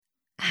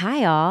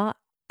Hi, all.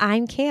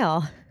 I'm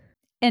Kale.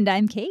 And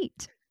I'm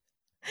Kate.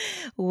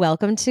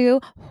 Welcome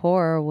to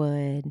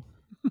Horrorwood.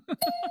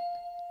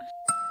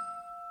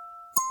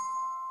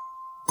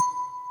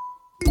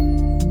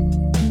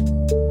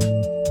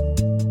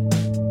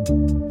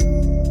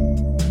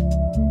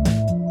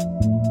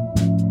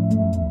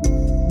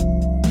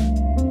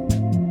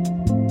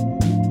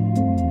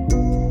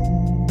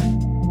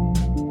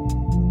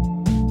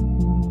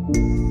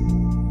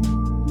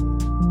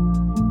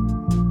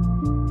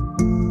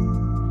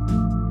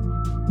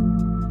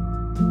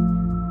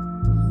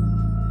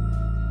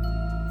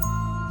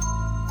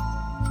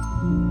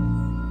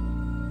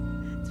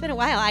 It's been a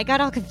while. I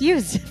got all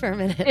confused for a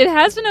minute. It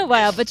has been a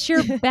while, but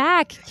you're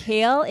back.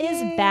 Kale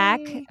is Yay. back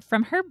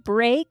from her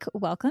break.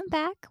 Welcome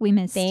back. We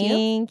missed you.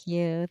 Thank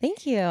you.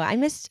 Thank you. I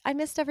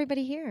missed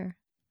everybody here.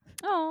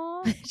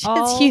 Oh,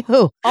 Just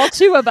you. All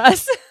two of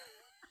us.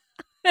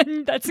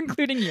 And that's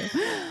including you.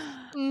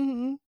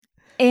 Mm-hmm.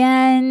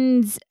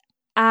 And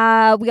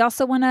we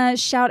also want to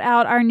shout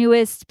out our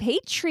newest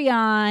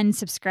Patreon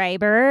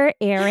subscriber,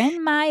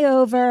 Erin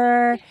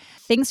Myover.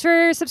 Thanks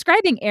for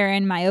subscribing,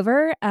 Erin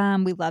Myover.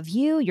 We love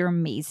you. You're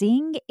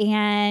amazing.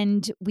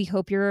 And we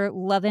hope you're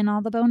loving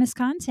all the bonus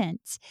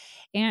content.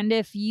 And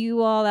if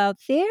you all out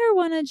there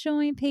want to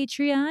join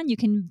Patreon, you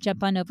can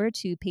jump on over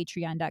to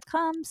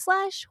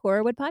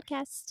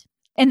patreon.com/horrorwoodpodcast.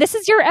 And this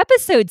is your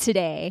episode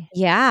today.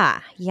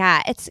 Yeah.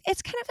 It's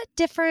kind of a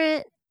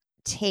different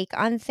take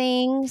on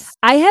things.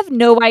 I have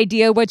no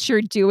idea what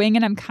you're doing,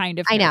 and I'm kind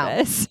of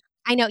nervous.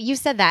 I know you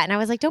said that, and I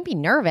was like, don't be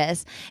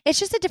nervous. It's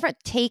just a different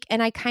take,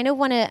 and I kind of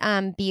want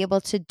to be able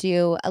to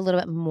do a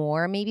little bit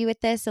more maybe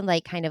with this, and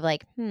like kind of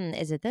like,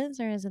 is it this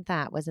or is it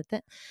that? Was it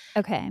that?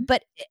 Okay.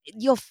 But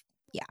you'll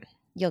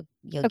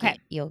Okay.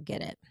 you'll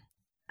get it.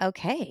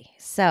 Okay.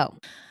 So,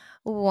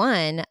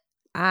 one,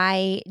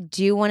 I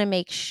do want to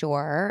make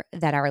sure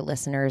that our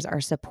listeners are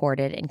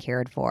supported and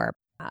cared for.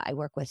 I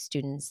work with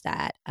students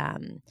that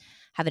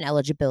have an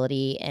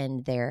eligibility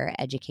in their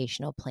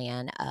educational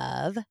plan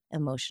of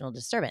emotional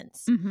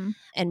disturbance. Mm-hmm.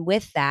 And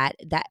with that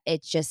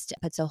it just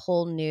puts a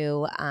whole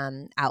new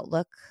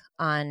outlook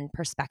on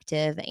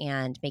perspective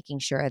and making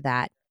sure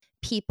that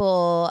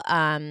people,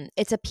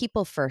 it's a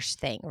people first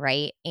thing,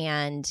 right?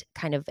 And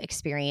kind of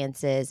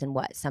experiences and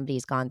what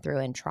somebody's gone through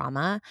and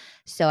trauma.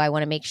 So I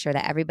want to make sure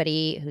that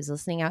everybody who's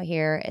listening out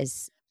here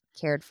is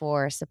cared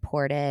for,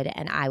 supported,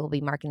 and I will be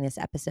marking this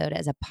episode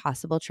as a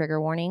possible trigger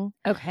warning.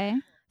 Okay.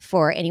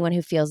 For anyone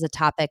who feels the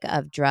topic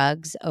of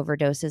drugs,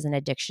 overdoses, and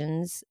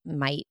addictions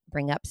might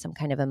bring up some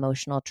kind of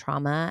emotional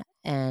trauma,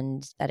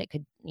 and that it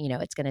could,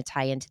 it's going to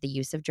tie into the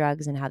use of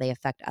drugs and how they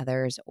affect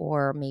others,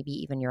 or maybe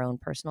even your own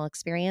personal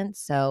experience.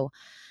 So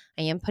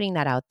I am putting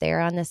that out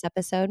there on this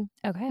episode.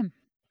 Okay.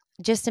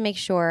 Just to make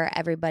sure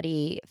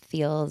everybody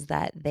feels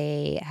that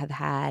they have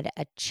had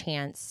a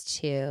chance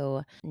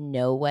to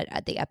know what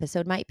the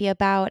episode might be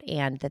about,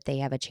 and that they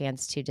have a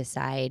chance to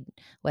decide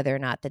whether or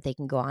not that they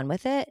can go on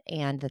with it,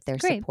 and that they're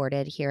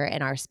supported here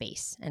in our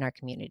space, in our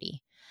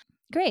community.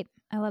 Great.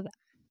 I love it.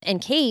 And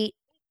Kate,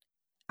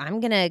 I'm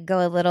going to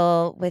go a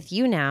little with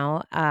you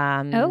now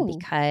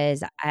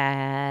because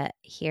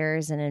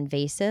here's an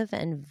invasive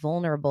and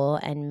vulnerable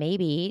and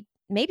maybe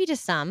to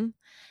some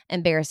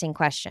embarrassing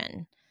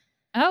question.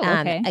 Oh,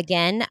 okay.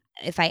 Again,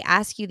 if I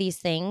ask you these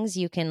things,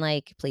 you can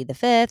like plead the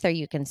fifth, or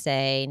you can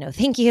say no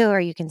thank you,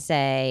 or you can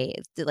say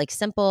like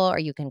simple, or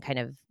you can kind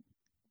of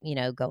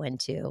go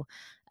into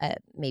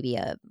maybe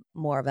a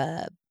more of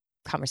a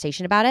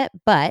conversation about it.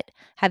 But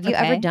have you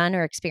ever done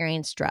or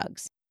experienced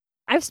drugs?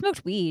 I've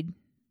smoked weed.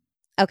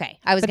 Okay.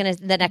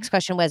 The next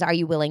question was, are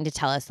you willing to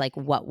tell us like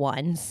what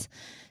ones?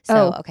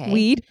 So, okay.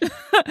 Weed.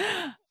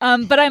 But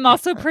I'm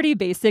also pretty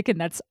basic,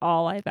 and that's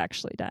all I've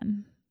actually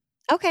done.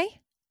 Okay.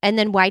 And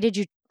then why did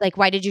you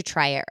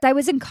try it? I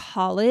was in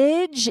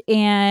college,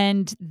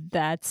 and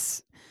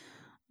that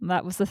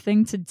was the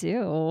thing to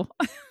do.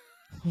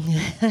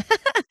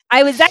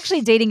 I was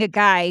actually dating a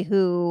guy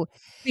who...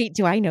 Wait,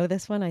 do I know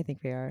this one? I think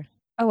we are.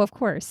 Oh, of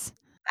course.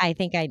 I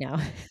think I know.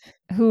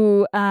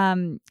 Who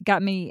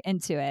got me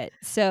into it.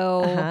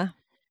 So,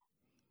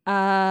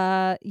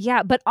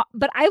 yeah. But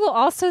I will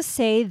also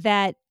say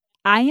that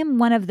I am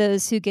one of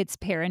those who gets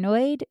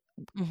paranoid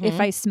if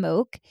I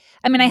smoke.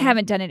 I mean, I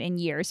haven't done it in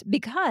years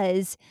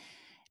because,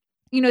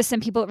 some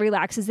people it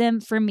relaxes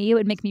them. For me, it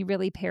would make me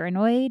really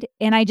paranoid.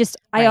 And I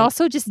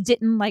also just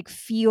didn't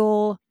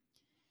feel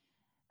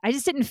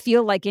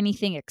like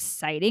anything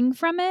exciting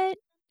from it.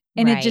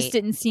 And it just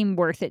didn't seem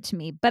worth it to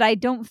me. But I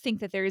don't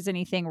think that there is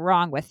anything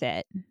wrong with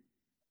it.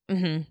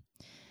 Mm-hmm.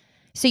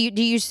 So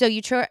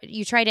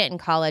you tried it in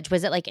college.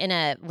 Was it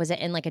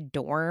in like a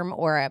dorm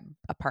or a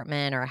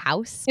apartment or a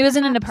house? It was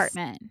in an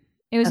apartment.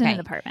 In an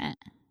apartment.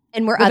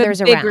 And were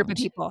others around? A big group of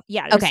people.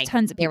 Yeah. There's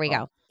tons of people. There we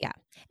go. Yeah.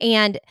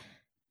 And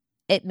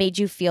it made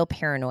you feel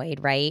paranoid,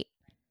 right?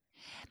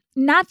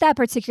 Not that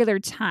particular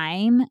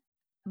time,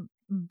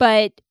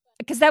 but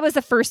because that was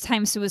the first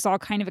time, so it was all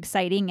kind of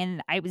exciting,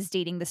 and I was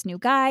dating this new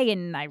guy,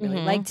 and I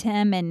really liked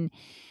him, and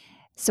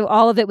So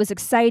all of it was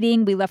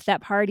exciting. We left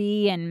that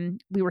party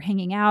and we were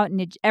hanging out,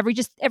 and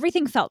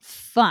everything felt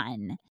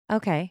fun.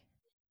 Okay.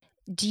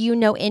 Do you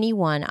know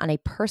anyone on a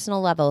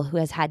personal level who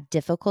has had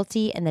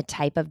difficulty in the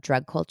type of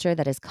drug culture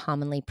that is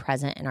commonly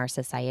present in our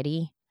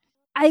society?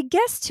 I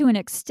guess to an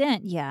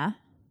extent, yeah.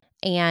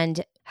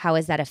 And how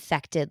has that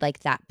affected like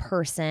that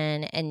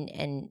person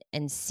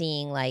and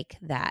seeing like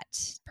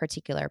that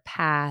particular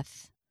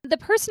path? The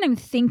person I'm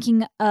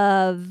thinking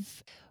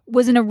of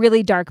was in a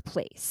really dark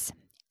place.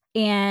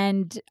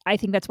 And I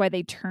think that's why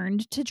they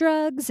turned to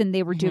drugs, and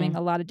they were doing Mhm.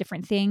 a lot of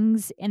different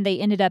things, and they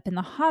ended up in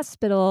the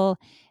hospital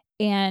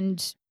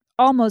and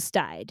almost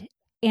died.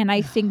 And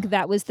I think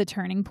that was the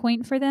turning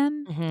point for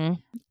them.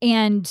 Mhm.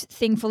 And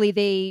thankfully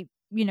they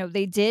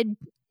did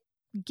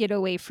get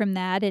away from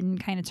that and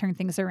kind of turn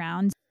things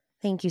around.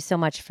 Thank you so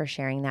much for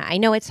sharing that. I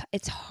know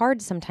it's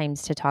hard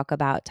sometimes to talk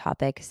about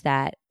topics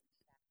that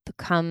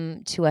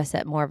come to us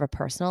at more of a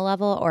personal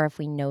level, or if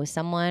we know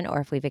someone or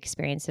if we've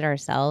experienced it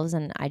ourselves,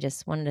 and I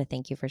just wanted to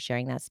thank you for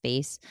sharing that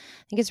space.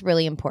 I think it's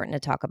really important to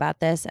talk about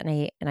this,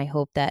 and I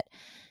hope that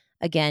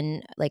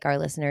again, like our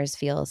listeners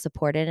feel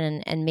supported,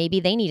 and maybe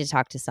they need to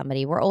talk to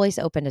somebody. We're always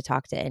open to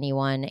talk to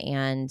anyone,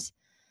 and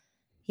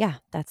yeah,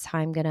 that's how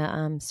I'm going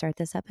to start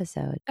this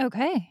episode.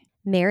 Okay.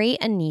 Mary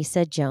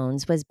Anissa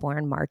Jones was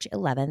born March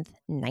 11th,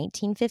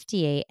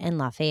 1958 in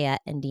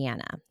Lafayette,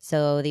 Indiana.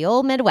 So the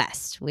old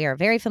Midwest. We are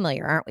very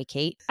familiar, aren't we,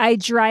 Kate? I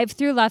drive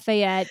through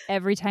Lafayette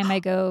every time I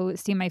go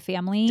see my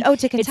family. Oh,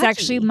 to It's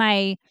actually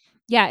Kentucky.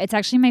 it's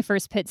actually my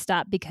first pit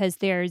stop because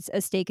there's a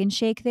Steak and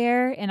Shake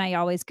there, and I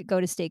always go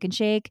to Steak and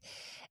Shake,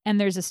 and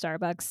there's a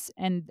Starbucks,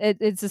 and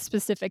it's a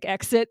specific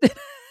exit.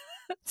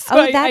 So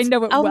I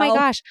know it Oh my well.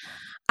 gosh.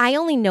 I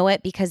only know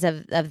it because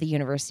of the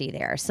university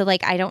there. So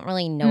like I don't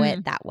really know it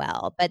Mm, that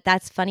well, but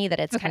that's funny that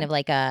it's kind okay. of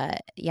like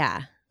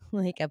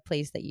like a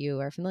place that you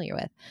are familiar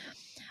with.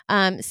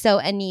 So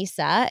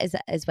Anissa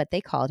is what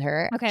they called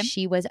her. Okay.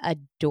 She was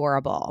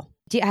adorable.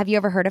 Have you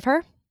ever heard of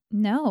her?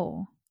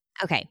 No.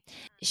 Okay.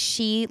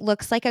 She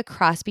looks like a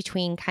cross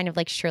between kind of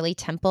like Shirley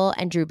Temple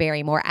and Drew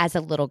Barrymore as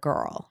a little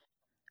girl.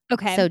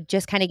 Okay. So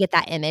just kind of get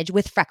that image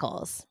with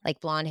freckles, like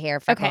blonde hair,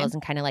 Okay. freckles,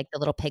 and kind of like the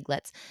little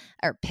piglets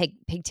or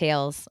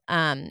pigtails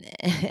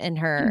in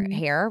her Mhm.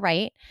 hair,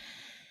 right?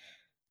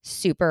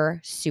 Super,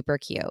 super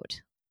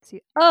cute.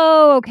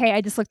 Oh, okay.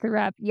 I just looked her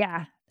up.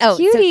 Yeah. Oh, so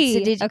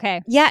Cutie. did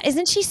Okay. yeah,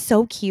 isn't she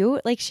so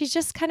cute? Like she's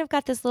just kind of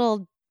got this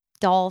little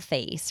doll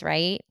face,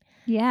 right?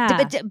 Yeah.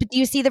 But do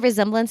you see the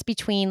resemblance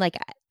between like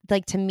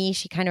to me,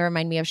 she kind of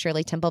reminded me of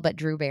Shirley Temple, but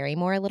Drew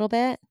Barrymore a little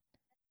bit?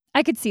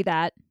 I could see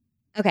that.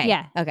 Okay,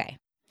 Yeah. okay.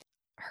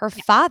 Her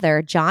Yeah.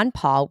 father, John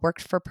Paul,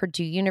 worked for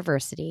Purdue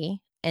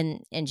University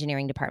in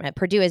engineering department.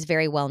 Purdue is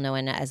very well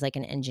known as like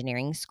an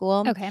engineering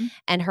school. Okay.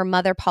 And her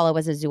mother, Paula,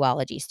 was a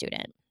zoology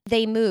student.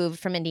 They moved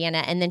from Indiana,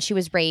 and then she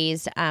was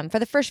raised for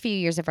the first few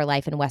years of her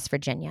life in West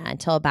Virginia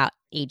until about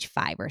age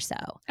 5 or so.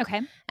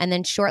 Okay. And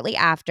then shortly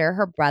after,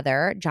 her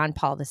brother, John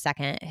Paul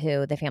II,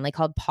 who the family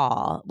called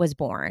Paul, was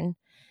born.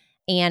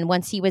 And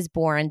once he was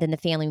born, then the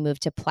family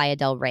moved to Playa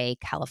del Rey,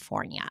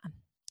 California,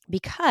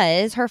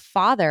 because her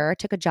father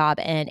took a job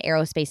in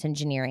aerospace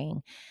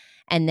engineering.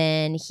 And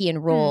then he Hmm.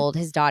 enrolled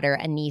his daughter,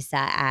 Anissa,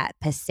 at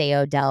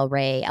Paseo del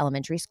Rey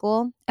Elementary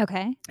School.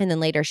 Okay. And then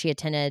later she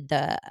attended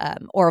the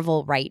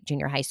Orville Wright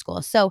Junior High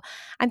School. So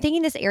I'm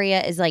thinking this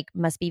area is like,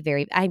 must be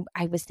very, I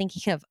was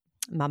thinking of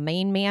my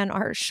main man,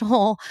 Art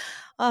Scholl.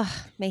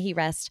 Oh, may he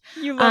rest.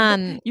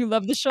 Um, You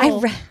love the I show.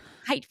 re-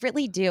 I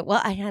really do. Well,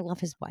 I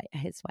love his wife.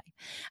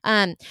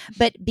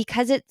 But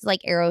because it's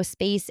like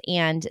aerospace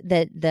and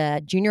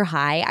the junior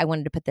high, I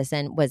wanted to put this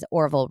in was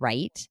Orville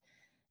Wright.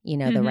 You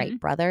know, the Wright Mhm.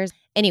 brothers.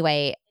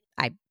 Anyway,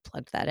 I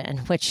plugged that in,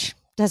 which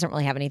doesn't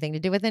really have anything to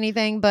do with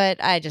anything,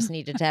 but I just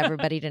needed to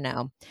everybody to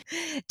know.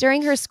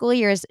 During her school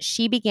years,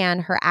 she began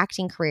her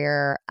acting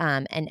career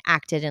and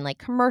acted in like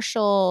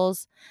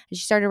commercials. She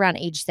started around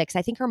age 6.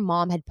 I think her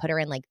mom had put her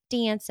in like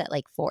dance at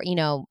like 4. You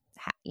know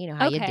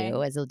how you Okay.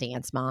 do as a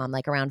dance mom,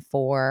 like around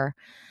 4.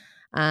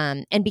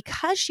 And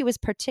because she was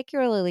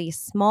particularly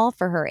small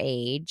for her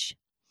age,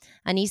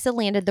 Anissa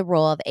landed the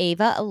role of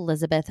Ava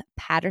Elizabeth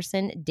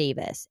Patterson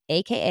Davis,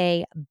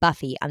 aka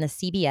Buffy, on the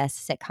CBS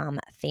sitcom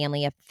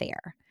Family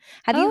Affair.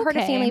 Have you heard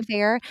of Family Okay.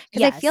 Affair?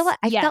 Because Yes. I felt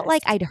Yes.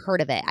 like I'd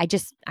heard of it.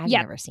 I've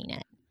Yep. never seen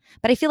it,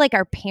 but I feel like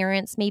our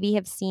parents maybe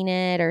have seen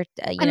it, or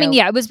I mean,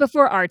 yeah, it was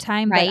before our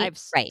time, but right,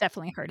 I've right.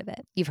 definitely heard of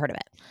it. You've heard of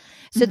it.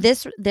 So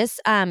Mhm. this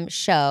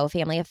show,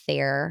 Family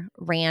Affair,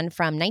 ran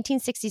from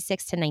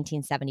 1966 to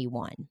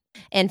 1971.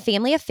 And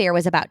Family Affair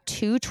was about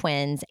 2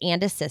 twins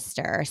and a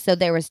sister. So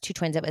there was 2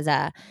 twins. It was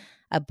a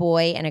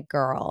boy and a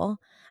girl,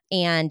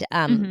 and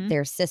Mhm.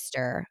 their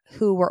sister,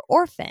 who were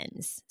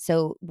orphans.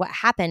 So what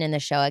happened in the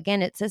show,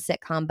 again, it's a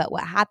sitcom, but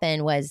what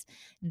happened was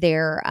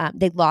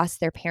they lost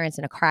their parents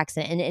in a car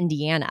accident in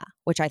Indiana,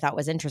 which I thought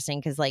was interesting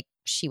because like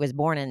she was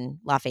born in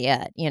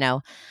Lafayette, you know.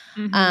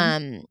 Mhm.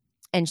 Um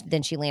and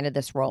then she landed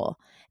this role.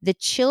 The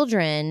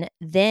children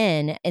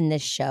then in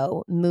this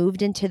show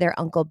moved into their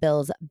Uncle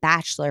Bill's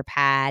bachelor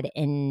pad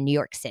in New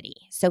York City.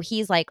 So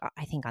he's like,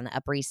 I think on the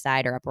Upper East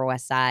Side or Upper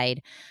West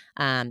Side.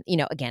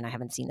 Again, I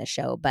haven't seen the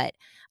show, but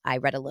I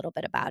read a little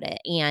bit about it.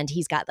 And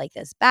he's got like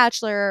this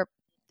bachelor,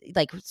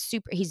 like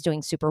he's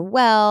doing super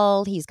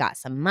well. He's got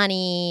some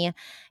money.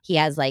 He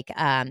has like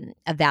a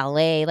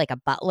valet, like a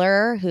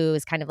butler who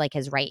is kind of like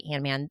his right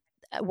hand man.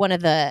 One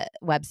of the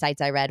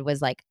websites I read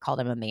was like called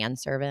him a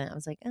manservant. I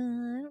was like, I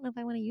don't know if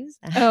I want to use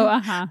Oh,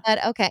 that.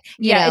 But okay,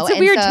 yeah, it's a and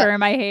weird so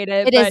term. I hate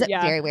it, it is but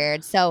yeah. very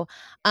weird. So,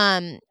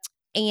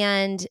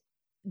 and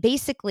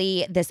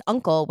basically, this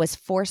uncle was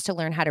forced to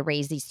learn how to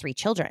raise these 3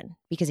 children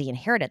because he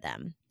inherited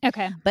them.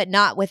 Okay. But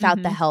not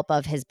without the help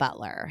of his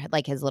butler,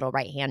 like his little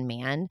right-hand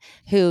man,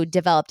 who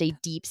developed a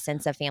deep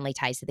sense of family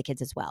ties to the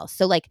kids as well.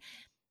 So, like,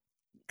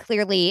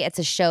 clearly it's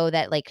a show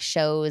that, like,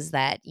 shows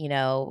that,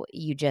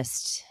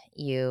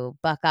 you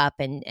buck up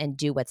and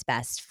do what's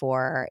best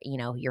for,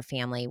 your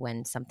family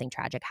when something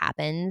tragic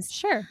happens.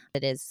 Sure.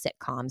 It is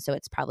sitcom, so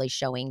it's probably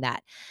showing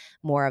that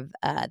more of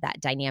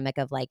that dynamic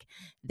of like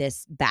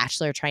this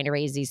bachelor trying to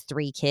raise these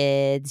 3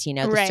 kids. The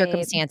Right.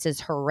 circumstance is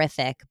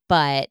horrific,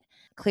 but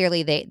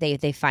clearly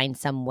they find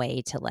some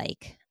way to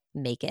like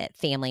make it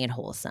family and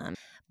wholesome.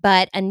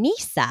 But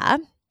Anissa,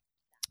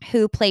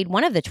 who played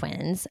one of the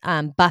twins,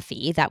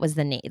 Buffy, that was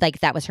the name, like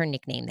that was her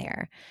nickname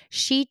there.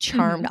 She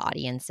charmed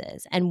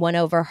audiences and won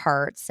over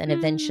hearts. And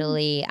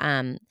eventually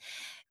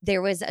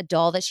there was a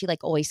doll that she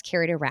like always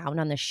carried around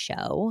on the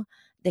show.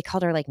 They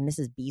called her like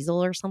Mrs.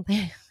 Beazle or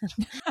something.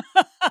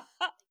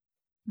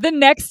 The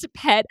next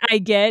pet I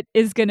get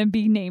is going to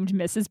be named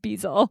Mrs.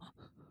 Beazle.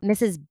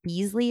 Mrs.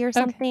 Beasley or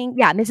something. Okay.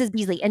 Yeah, Mrs.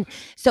 Beasley. And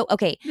so,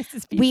 okay,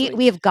 Mrs. Beasley.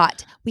 we have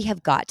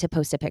got to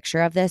post a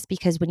picture of this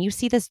because when you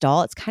see this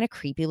doll, it's kind of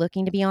creepy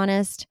looking, to be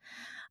honest.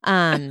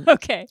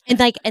 Okay.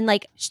 And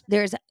like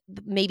there's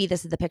maybe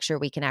this is the picture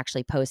we can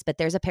actually post, but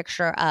there's a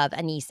picture of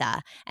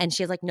Anissa and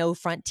she has like no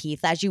front teeth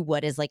as you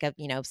would as like a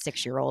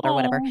 6-year-old or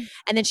whatever.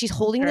 And then she's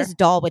holding this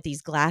doll with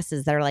these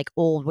glasses that are like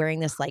old, wearing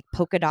this like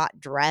polka dot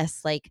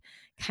dress, like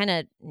kind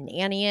of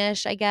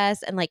nanny-ish, I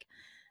guess. And like,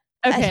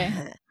 okay.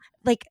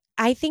 Like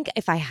I think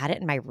if I had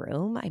it in my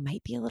room, I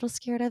might be a little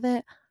scared of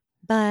it.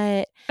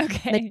 But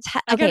okay,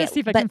 I gotta see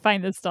if I can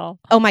find this doll.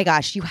 Oh my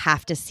gosh, you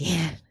have to see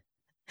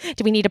it.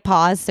 Do we need to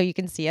pause so you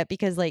can see it?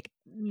 Because like,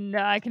 no,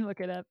 I can look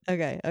it up.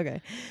 Okay.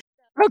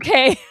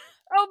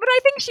 Oh, but I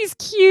think she's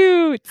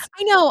cute.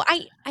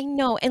 I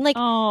know. And like,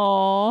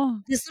 oh,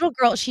 this little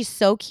girl, she's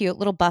so cute.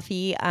 Little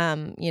Buffy,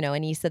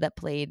 Anissa that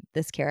played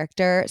this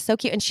character. So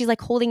cute. And she's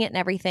like holding it and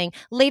everything.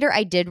 Later,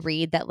 I did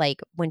read that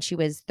like when she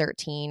was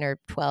 13 or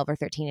 12 or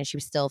 13 and she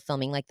was still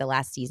filming like the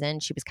last season,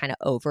 she was kind of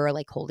over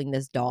like holding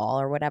this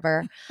doll or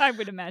whatever. I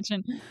would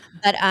imagine.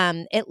 But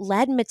it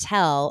led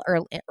Mattel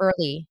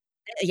early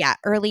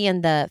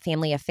in the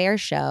Family Affair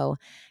show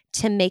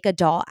to make a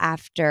doll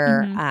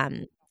after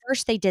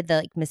first they did the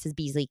like Mrs.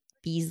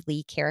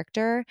 Beasley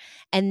character,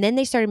 and then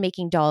they started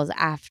making dolls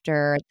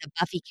after the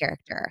Buffy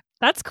character.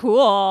 That's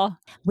cool.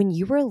 When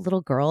you were a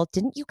little girl,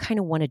 didn't you kind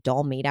of want a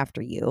doll made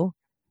after you?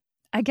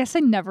 I guess I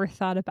never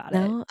thought about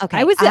it.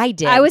 Okay, I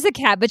did. I was a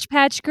Cabbage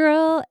Patch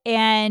girl,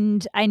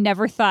 and I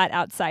never thought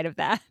outside of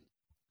that.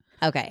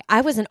 Okay, I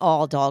was an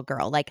all doll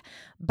girl, like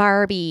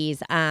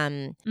Barbies.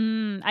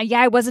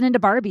 I wasn't into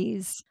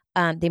Barbies.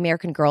 The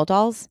American Girl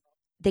dolls.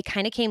 They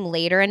kind of came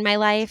later in my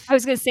life. I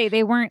was going to say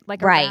they weren't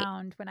like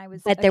around when I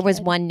was But there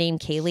was one named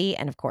Kaylee,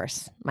 and of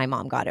course, my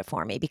mom got it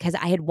for me because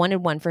I had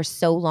wanted one for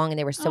so long and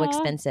they were so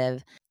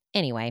expensive.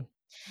 Anyway,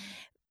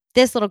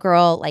 this little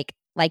girl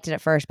liked it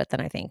at first, but then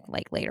I think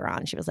like later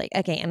on she was like,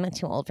 okay, I'm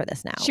too old for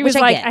this now. She was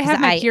like, I have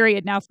my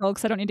period now,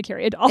 folks. I don't need to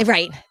carry a doll.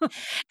 Right.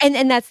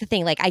 And that's the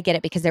thing. Like I get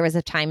it because there was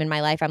a time in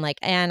my life I'm like,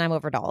 and I'm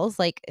over dolls.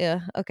 Like,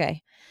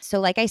 okay. So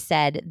like I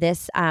said,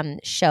 this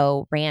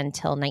show ran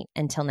until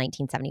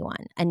 1971.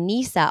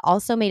 Anissa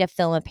also made a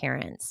film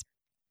appearance.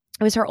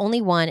 It was her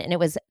only one, and it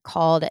was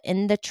called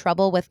In the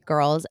Trouble with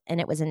Girls,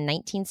 and it was in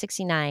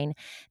 1969.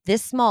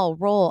 This small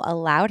role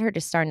allowed her to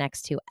star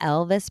next to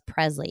Elvis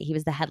Presley. He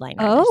was the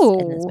headliner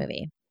in this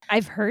movie.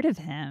 I've heard of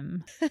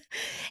him.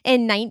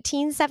 In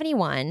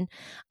 1971,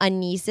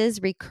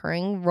 Anissa's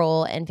recurring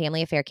role in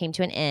Family Affair came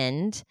to an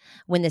end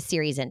when the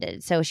series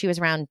ended. So she was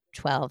around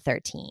 12,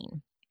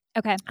 13.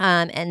 Okay.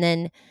 And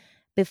then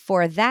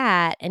before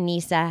that,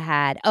 Anissa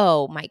had,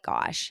 oh my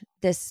gosh,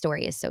 this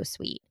story is so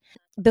sweet.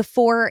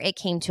 Before it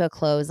came to a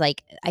close,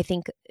 like I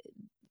think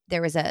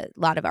there was a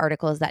lot of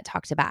articles that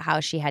talked about how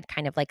she had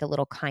kind of like a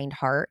little kind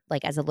heart,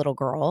 like as a little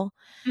girl,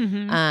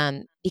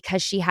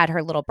 because she had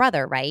her little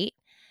brother, right?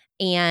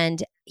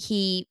 And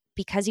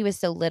because he was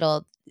so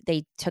little,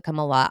 they took him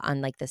a lot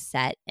on like the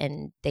set,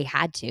 and they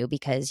had to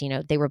because,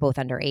 they were both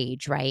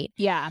underage, right?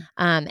 Yeah.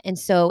 And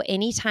so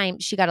anytime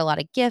she got a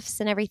lot of gifts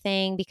and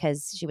everything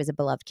because she was a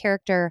beloved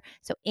character.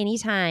 So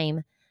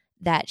anytime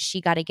that she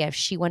got a gift,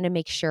 she wanted to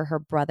make sure her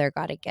brother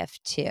got a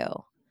gift too.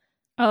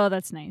 Oh,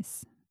 that's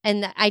nice.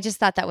 And I just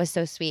thought that was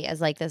so sweet as,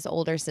 like, this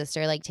older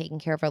sister, like, taking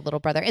care of her little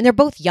brother, and they're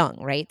both young,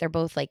 right? They're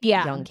both, like,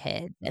 Yeah. young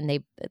kids, and they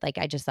like,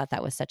 I just thought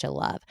that was such a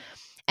love.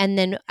 And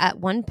then at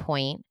one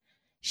point,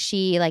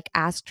 she, like,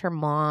 asked her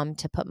mom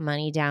to put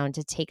money down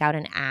to take out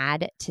an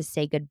ad to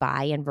say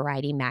goodbye in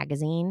Variety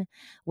magazine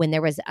when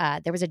there was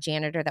a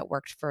janitor that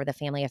worked for the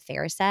Family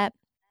Affair set.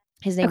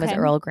 His name was Okay.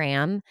 Earl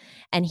Graham,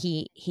 and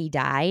he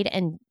died,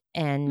 and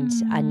Mm.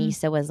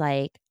 Anissa was,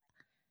 like,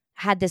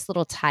 had this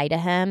little tie to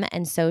him,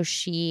 and so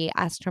she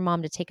asked her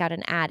mom to take out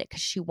an ad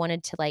because she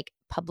wanted to, like,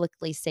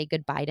 publicly say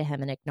goodbye to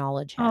him and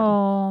acknowledge him.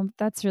 Oh,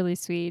 that's really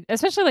sweet.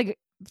 Especially, like,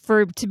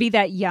 for to be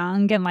that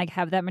young and, like,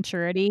 have that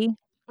maturity.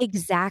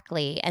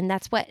 Exactly, and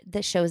that's what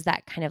that shows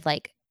that kind of,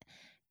 like,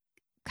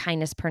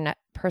 kindness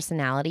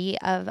personality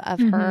of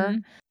her.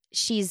 Mhm.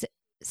 She's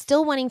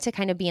still wanting to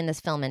kind of be in this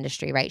film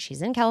industry, right?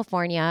 She's in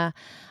California.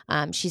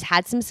 She's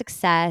had some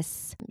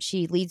success.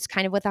 She leads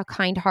kind of with a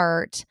kind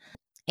heart.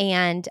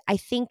 And I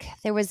think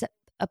there was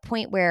a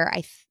point where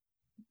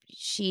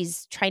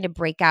she's trying to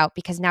break out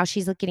because now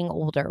she's getting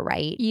older,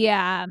 right?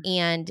 Yeah.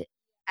 And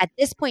at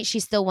this point, she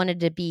still wanted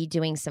to be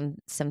doing some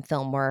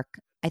film work.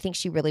 I think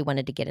she really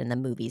wanted to get in the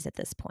movies at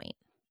this point.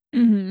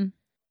 Mhm.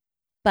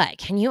 But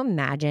can you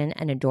imagine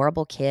an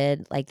adorable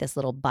kid like this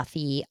little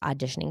Buffy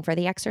auditioning for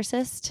The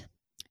Exorcist?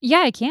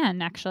 Yeah, I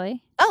can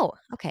actually. Oh,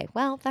 okay.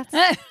 Well, that's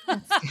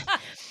good.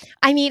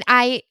 I mean,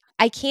 I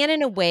can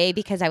in a way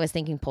because I was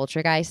thinking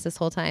Poltergeist this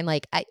whole time,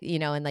 like,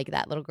 and, like,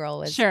 that little girl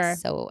was Sure.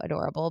 so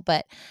adorable,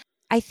 but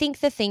I think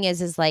the thing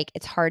is, like,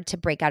 it's hard to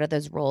break out of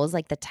those roles,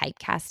 like the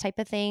typecast type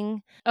of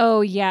thing.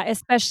 Oh, yeah,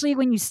 especially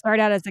when you start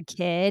out as a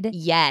kid,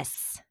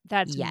 Yes.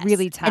 that's Yes.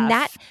 really And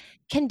that tough.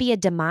 can be a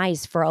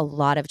demise for a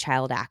lot of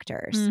child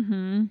actors.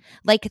 Mhm.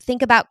 Like,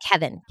 think about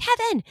Kevin.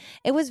 Kevin!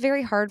 It was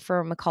very hard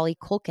for Macaulay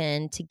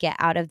Culkin to get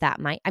out of that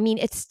I mean,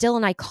 it's still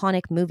an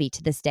iconic movie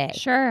to this day.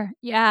 Sure,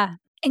 yeah.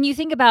 And you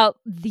think about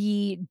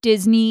the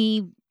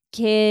Disney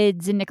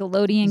kids and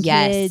Nickelodeon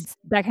Yes. kids,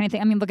 that kind of thing.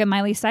 I mean, look at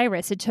Miley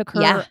Cyrus. It took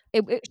Yeah.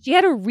 her she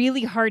had a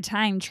really hard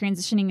time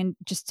transitioning and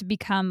just to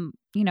become,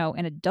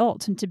 an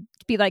adult and to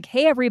be like,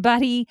 "Hey,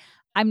 everybody,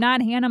 I'm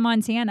not Hannah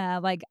Montana.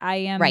 Like,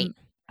 Right.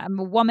 I'm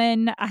a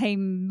woman.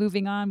 I'm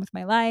moving on with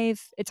my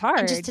life." It's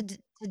And just hard.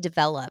 to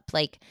develop,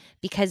 like,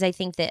 because I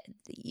think that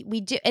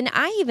we do, and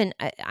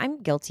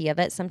I'm guilty of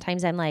it.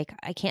 Sometimes I'm like,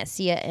 I can't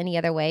see it any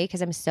other way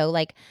because I'm so,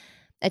 like,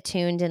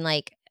 attuned and,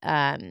 like,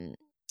 and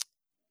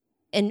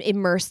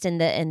immersed in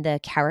the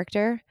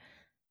character.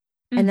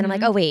 And then I'm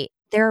like, Mhm. "Oh, wait,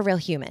 they're a real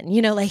human,"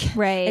 like,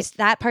 Right. it's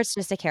that part's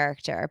just a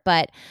character,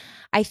 but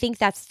I think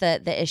that's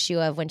the issue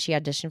of when she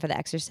auditioned for The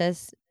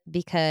Exorcist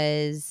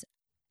because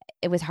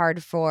it was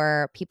hard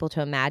for people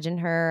to imagine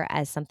her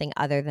as something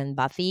other than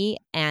Buffy,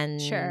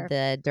 and Sure.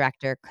 the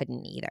director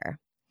couldn't either.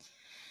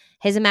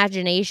 His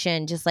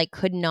imagination just, like,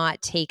 could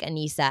not take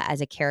Anissa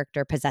as a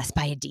character possessed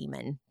by a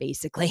demon,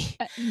 basically.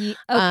 Ye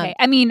Um, okay.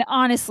 I mean,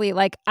 honestly,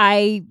 like,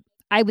 I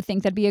would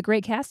think that'd be a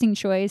great casting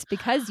choice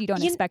because you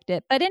don't you expect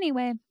it. But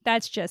anyway,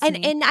 that's just And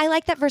me. and I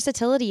like that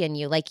versatility in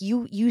you, like,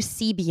 you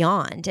see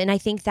beyond, and I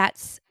think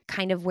that's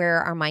kind of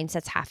where our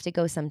mindsets have to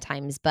go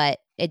sometimes, but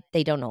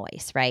they don't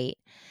always, right?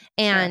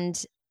 Sure.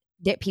 And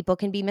that people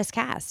can be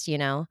miscast.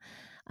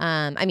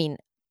 I mean,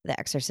 The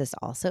Exorcist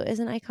also is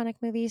an iconic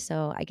movie,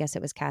 so I guess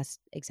it was cast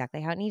exactly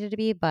how it needed to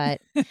be,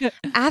 but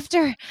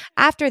after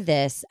after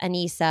this,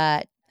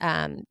 Anissa,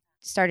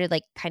 started,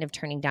 like, kind of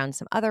turning down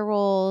some other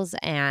roles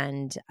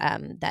and,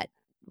 that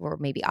were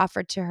maybe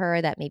offered to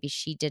her that maybe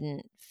she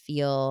didn't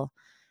feel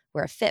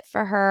were a fit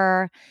for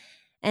her,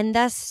 and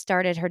thus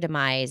started her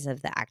demise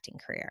of the acting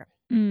career.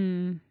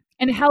 Mm.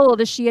 And how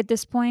old is she at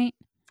this point?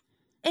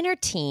 In her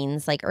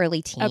teens, like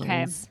early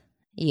Okay. teens.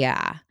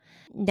 Yeah.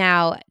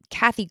 Now,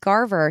 Kathy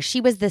Garver, she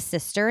was the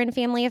sister in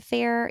Family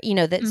Affair,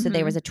 that so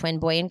there was Mhm. a twin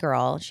boy and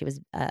girl. She was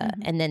Mhm.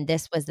 and then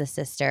this was the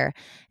sister.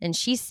 And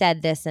she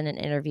said this in an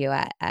interview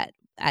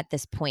at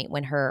this point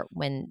when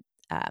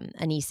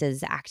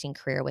Anissa's acting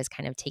career was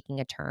kind of taking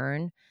a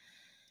turn.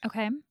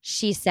 Okay.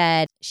 She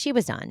said she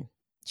was done.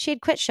 She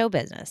had quit show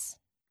business.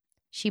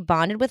 She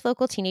bonded with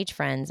local teenage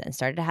friends and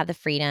started to have the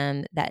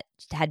freedom that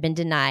had been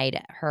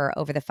denied her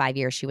over the 5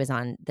 years she was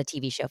on the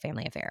TV show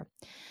Family Affair.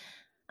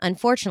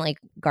 Unfortunately,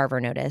 Garver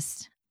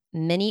noticed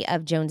many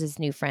of Jones's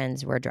new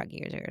friends were drug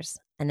users,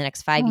 and the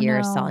next 5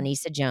 years saw Oh, no.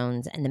 Anissa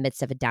Jones in the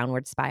midst of a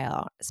downward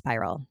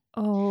spiral.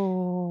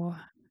 Oh.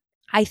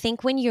 I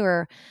think when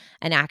you're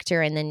an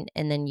actor and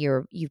then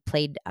you've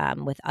played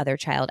with other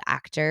child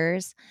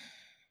actors,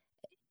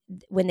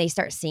 when they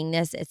start seeing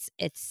this,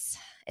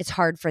 it's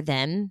hard for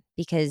them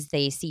because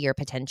they see your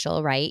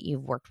potential, right?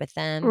 You've worked with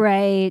them.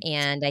 Right.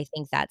 And I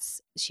think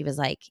she was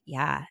like,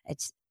 yeah,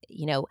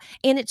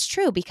 and it's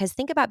true because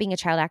think about being a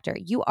child actor.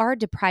 You are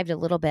deprived a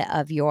little bit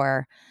of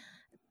your,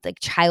 like,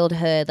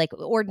 childhood, like,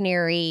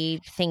 ordinary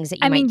things that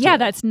you I mean, might yeah, do.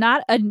 that's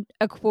not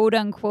a quote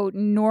unquote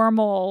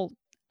normal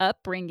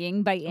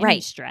upbringing by any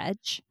Right.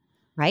 stretch.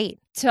 Right.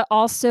 To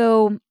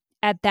also,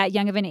 at that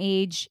young of an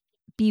age,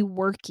 be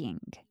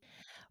working.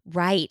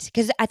 Right.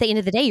 Because at the end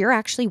of the day, you're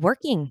actually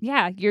working.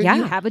 Yeah, you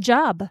Yeah. have a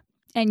job.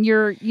 And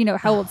you're,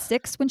 how old?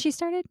 6 when she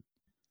started?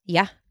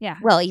 Yeah. Yeah.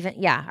 Well,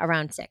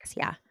 around 6,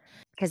 yeah.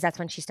 Because that's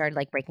when she started,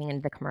 like, breaking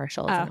into the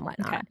commercials Oh, and okay.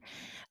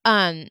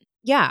 whatnot.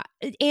 Yeah,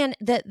 and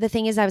the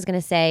thing is I was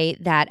gonna say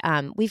that,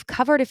 we've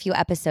covered a few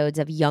episodes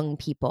of young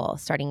people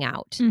starting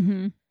out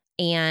Mhm.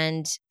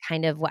 and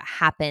kind of what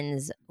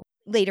happens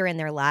later in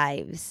their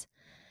lives.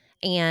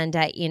 And,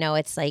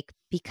 it's like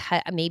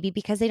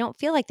because they don't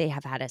feel like they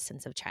have had a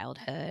sense of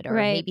childhood, or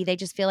Right. maybe they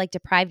just feel like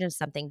deprived of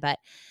something. But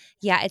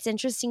yeah, it's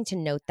interesting to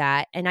note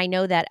that. And I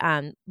know that,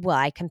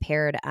 I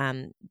compared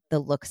the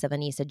looks of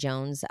Anissa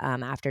Jones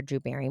after Drew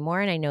Barrymore,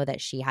 and I know that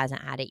she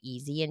hasn't had it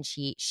easy, and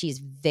she's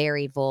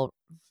very verbal,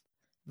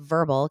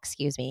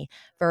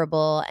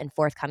 verbal and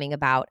forthcoming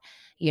about,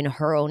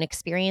 her own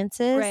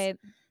experiences. Right.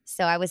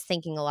 So I was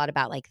thinking a lot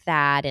about like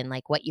that and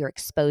like what you're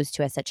exposed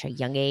to at such a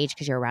young age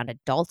because you're around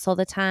adults all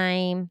the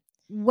time.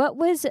 What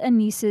was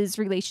Anissa's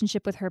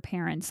relationship with her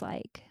parents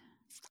like?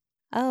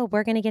 Oh,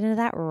 we're going to get into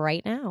that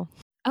right now.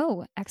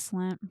 Oh,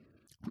 excellent.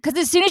 Because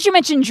as soon as you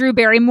mentioned Drew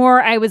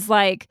Barrymore, I was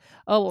like,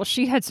 "Oh, well,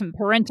 she had some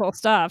parental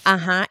stuff."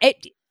 Uh-huh. It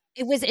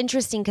was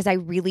interesting because I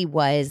really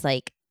was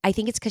like, I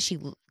think it's because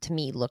to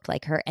me looked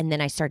like her, and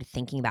then I started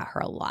thinking about her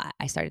a lot.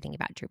 I started thinking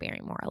about Drew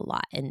Barrymore a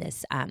lot in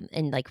this,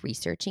 and like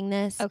researching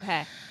this.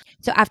 Okay.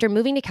 So after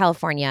moving to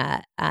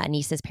California,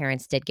 Anissa's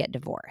parents did get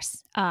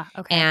divorced,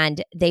 Okay.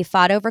 and they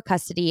fought over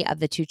custody of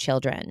the 2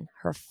 children.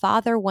 Her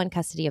father won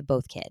custody of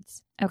both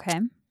kids, Okay.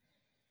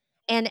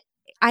 and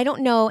I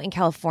don't know in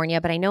California,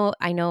 but I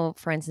know,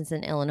 for instance,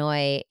 in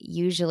Illinois,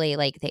 usually,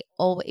 like, they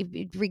always,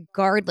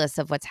 regardless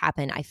of what's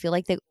happened, I feel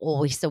like they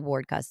always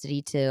award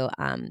custody to,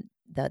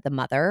 the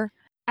mother.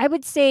 I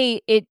would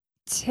say it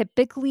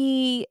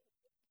typically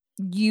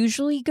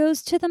usually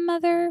goes to the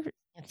mother.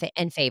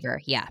 In favor,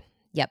 yeah.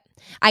 Yep.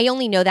 I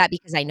only know that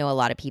because I know a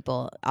lot of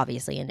people,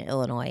 obviously, in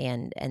Illinois,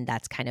 and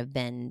that's kind of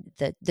been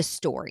the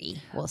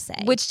story, we'll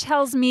say. Which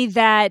tells me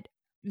that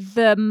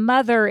the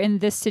mother in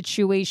this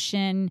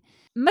situation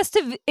must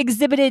have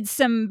exhibited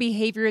some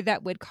behavior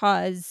that would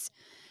cause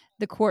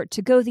the court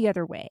to go the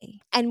other way.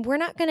 And we're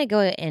not gonna go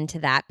into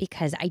that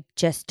because I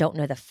just don't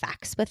know the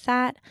facts with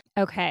that.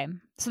 Okay.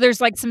 So there's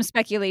like some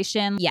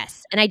speculation.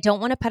 Yes, and I don't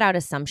wanna put out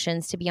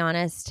assumptions, to be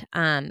honest.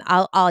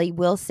 I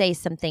will say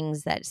some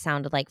things that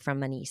sounded like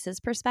from Anissa's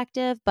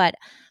perspective, but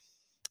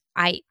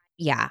I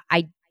yeah,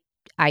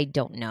 I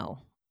don't know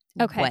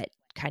Okay. what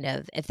kind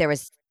of, if there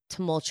was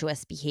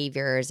tumultuous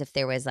behaviors, if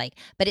there was like,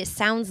 but it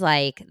sounds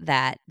like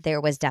that there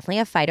was definitely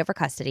a fight over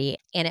custody,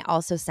 and it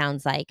also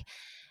sounds like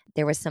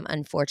there was some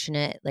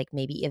unfortunate, like,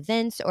 maybe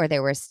events, or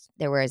there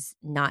was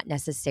not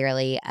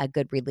necessarily a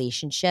good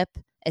relationship,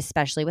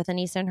 especially with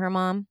Anissa and her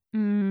mom.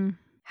 Mm.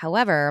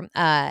 However,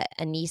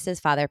 Anissa's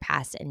father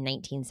passed in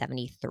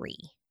 1973.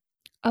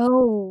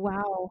 Oh,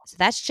 wow. So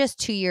that's just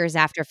 2 years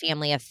after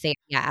Family Affair,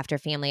 after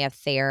Family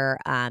Affair,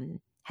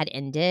 had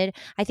ended.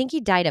 I think he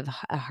died of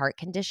a heart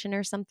condition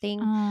or something,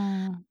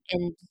 Oh.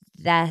 and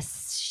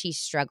thus she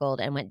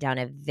struggled and went down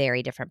a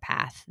very different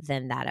path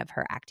than that of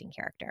her acting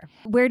character.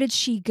 Where did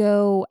she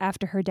go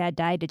after her dad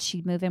died? Did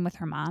she move in with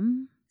her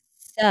mom?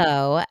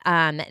 So,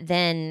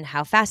 then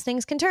how fast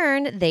things can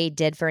turn, they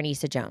did for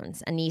Anissa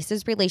Jones.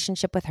 Anissa's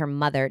relationship with her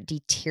mother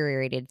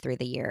deteriorated through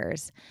the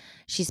years.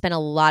 She spent a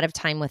lot of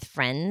time with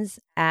friends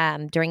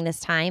during this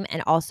time,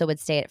 and also would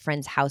stay at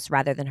friends' house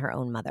rather than her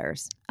own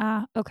mother's.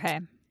 Okay.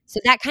 So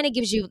that kind of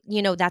gives you,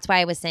 that's why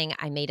I was saying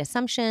I made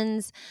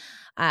assumptions.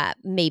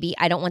 Maybe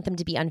I don't want them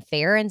to be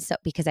unfair, and so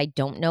because I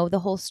don't know the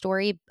whole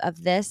story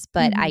of this,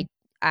 but Mhm.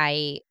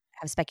 I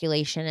have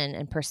speculation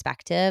and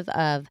perspective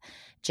of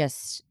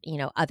just,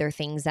 other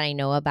things that I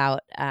know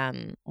about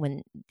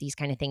when these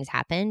kind of things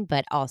happen.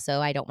 But also,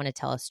 I don't want to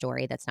tell a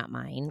story that's not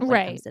mine when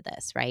it comes Right. to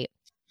this, right?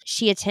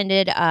 She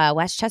attended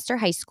Westchester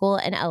High School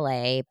in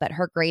LA, but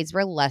her grades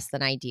were less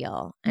than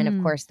ideal. And of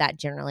Mm. course, that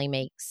generally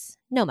makes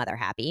no mother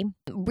happy,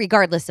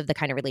 regardless of the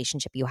kind of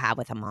relationship you have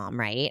with a mom,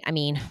 right? I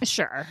mean,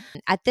 Sure.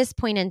 at this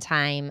point in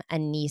time,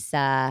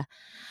 Anissa,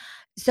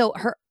 so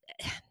her,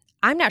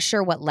 I'm not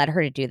sure what led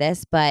her to do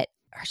this, but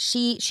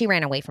she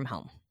ran away from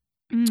home.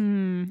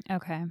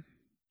 Okay.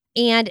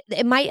 And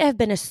it might have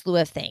been a slew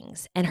of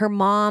things. And her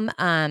mom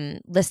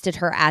listed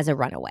her as a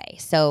runaway.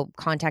 So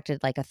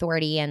contacted like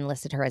authority and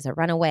listed her as a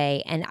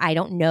runaway. And I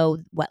don't know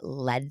what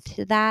led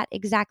to that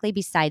exactly,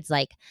 besides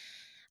like,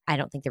 I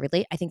don't think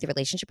I think the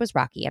relationship was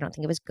rocky. I don't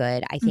think it was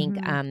good. I think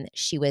Mhm.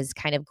 she was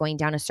kind of going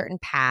down a certain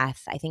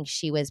path. I think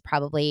she was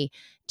probably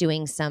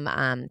doing some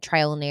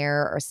trial and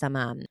error, or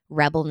some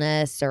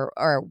rebelness, or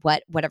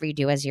whatever you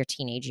do as your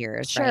teenage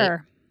years, right?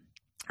 Sure.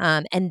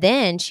 And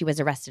then she was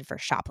arrested for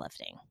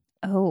shoplifting.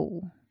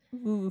 Oh.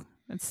 Ooh,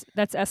 that's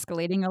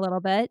escalating a little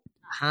bit.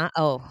 Huh?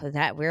 Oh,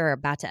 that we're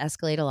about to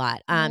escalate a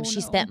lot. Oh, She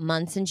spent no.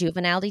 months in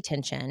juvenile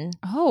detention.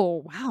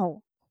 Oh,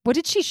 wow. What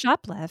did she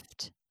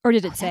shoplift? Or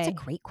did Oh, it that's a say?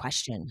 great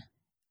question.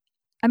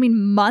 I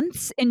mean,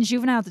 months in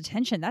juvenile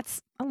detention,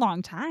 that's a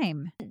long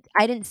time.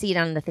 I didn't see it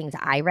on the things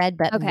I read,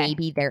 but Okay.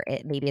 maybe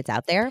maybe it's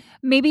out there.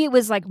 Maybe it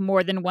was, like,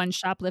 more than one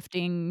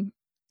shoplifting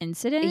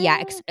incident?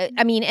 Yeah,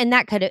 I mean, and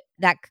that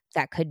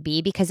could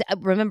be because,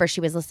 remember she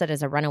was listed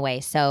as a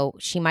runaway, so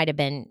she might have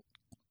been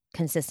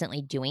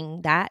consistently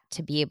doing that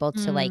to be able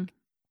to, Mm, like,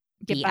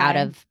 get be out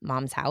by. of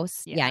mom's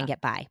house. Yeah, and Yeah.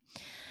 get by.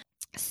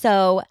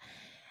 So,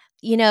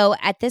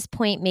 at this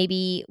point,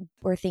 maybe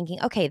we're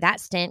thinking, okay, that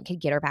stint could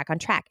get her back on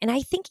track. And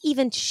I think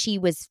even she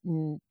was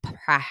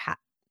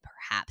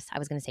perhaps I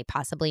was going to say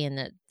possibly in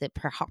the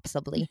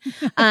perhapsably,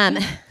 um,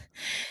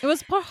 It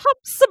was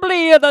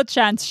possibly the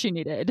chance she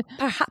needed.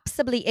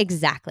 perhapsably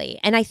exactly.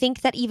 And I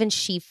think that even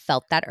she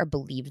felt that or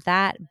believed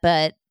that,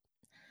 but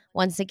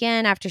once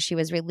again, after she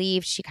was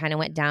relieved, she kind of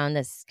went down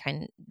this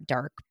kind of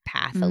dark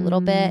path a little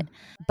Mm, bit.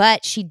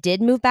 But she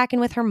did move back in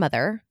with her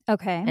mother.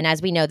 okay. And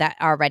as we know that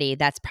already,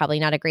 that's probably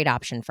not a great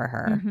option for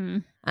her,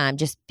 Mm-hmm.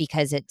 just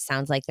because it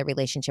sounds like the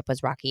relationship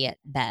was rocky at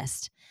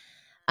best.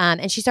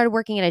 And she started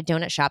working at a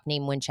donut shop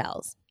named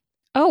Winchells.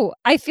 Oh,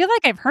 I feel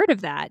like I've heard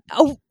of that.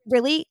 Oh,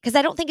 really? Because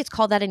I don't think it's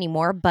called that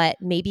anymore, but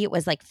maybe it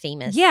was like Yeah,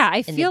 famous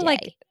in the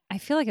day. I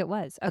feel like it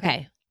was. Okay.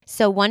 Okay.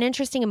 So, one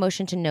interesting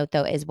emotion to note,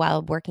 though, is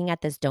while working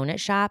at this donut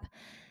shop,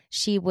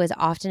 she was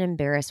often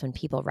embarrassed when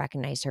people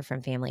recognized her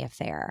from family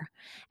affair.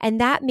 And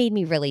that made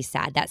me really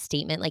sad. That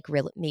statement, like,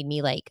 really made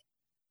me, like,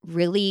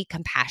 really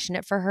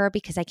compassionate for her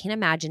because I can't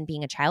imagine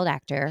being a child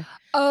actor.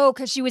 Oh,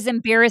 because she was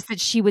embarrassed that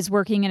she was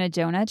working in a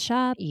donut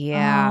shop?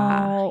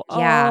 Yeah. Oh,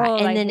 Yeah.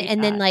 oh, I hate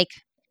And then, that. like,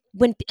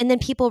 and then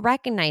people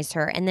recognize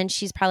her, and then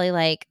she's probably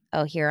like,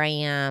 oh, here I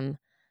am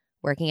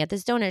working at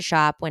this donut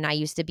shop when I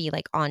used to be,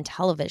 like, on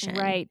television.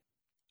 Right.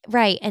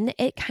 Right, and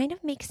it kind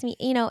of makes me,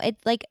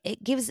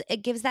 it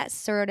gives that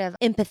sort of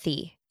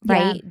empathy, Yeah.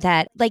 right?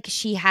 That, like,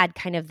 she had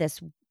kind of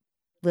this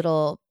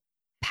little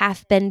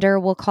path bender,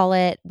 we'll call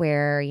it,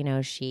 where,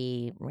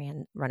 she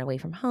run away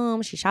from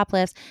home, she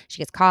shoplifts, she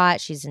gets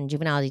caught, she's in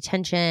juvenile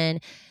detention.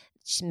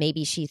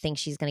 Maybe she thinks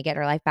she's going to get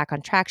her life back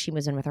on track. She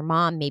moves in with her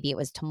mom. Maybe it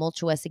was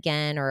tumultuous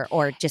again,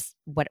 or just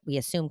what we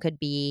assume could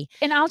be.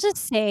 And I'll just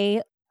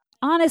say,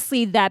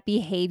 honestly, that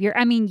behavior,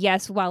 I mean,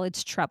 yes, while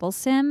it's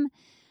troublesome,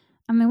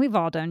 I mean, we've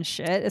all done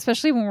shit,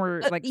 especially when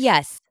we're like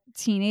Yes,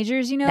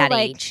 teenagers, that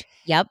like, age.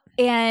 Yep.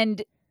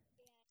 and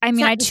I It's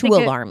mean, I not just too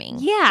think it, alarming.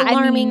 It's yeah, I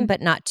alarming, mean,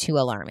 but not too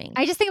alarming.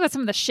 I just think about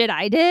some of the shit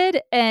I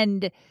did.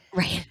 And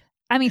Right.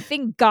 I mean,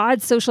 thank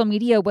God social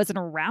media wasn't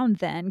around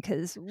then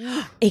because,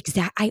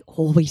 I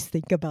always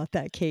think about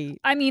that, Kate.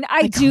 I mean, I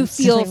I do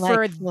feel constantly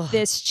like, for ugh.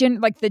 this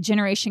like the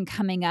generation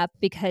coming up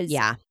because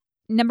Yeah,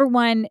 number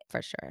one,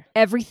 for sure.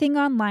 everything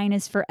online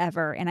is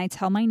forever. And I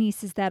tell my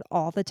nieces that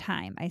all the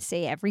time. I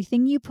say,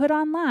 everything you put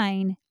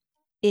online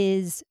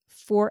is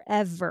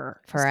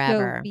forever. So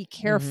Forever. be Mhm.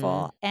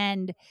 careful.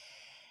 And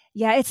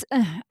yeah, it's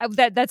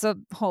that's a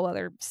whole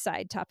other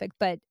side topic.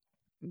 But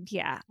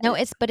yeah, No,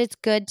 it's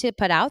good to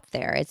put out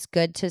there. It's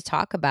good to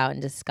talk about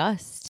and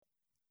discuss.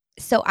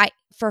 So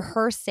for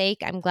her sake,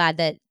 I'm glad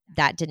that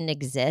that didn't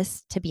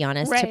exist, to be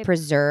honest, to right.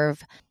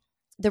 preserve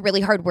the really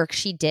hard work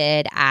she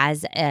did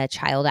as a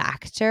child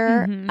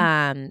actor.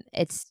 Hmm.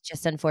 It's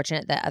just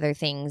unfortunate that other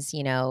things,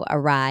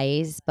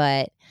 arise,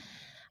 but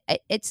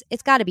it's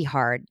got to be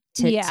hard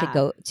Yeah,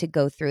 to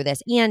go through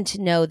this and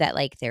to know that,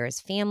 like, there's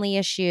family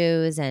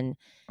issues and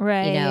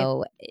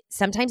right.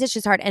 sometimes it's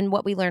just hard. And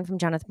what we learned from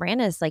Jonathan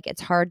Brandis, like,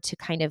 it's hard to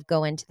kind of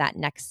go into that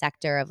next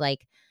sector of,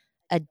 like,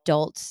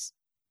 adult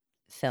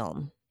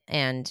film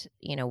and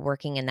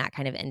working in that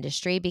kind of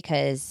industry,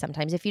 because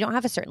sometimes if you don't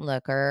have a certain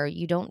look or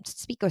you don't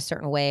speak a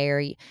certain way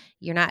or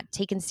you're not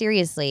taken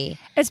seriously,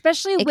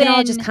 Especially it can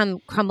all just when come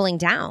crumbling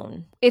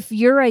down. if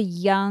you're a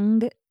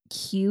young,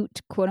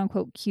 cute, quote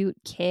unquote cute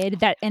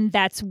kid and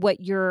that's what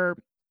you're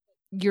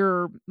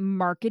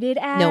marketed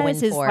Known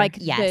as is for, like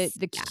yes,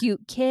 the yeah.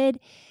 cute kid.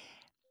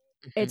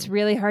 It's Mhm.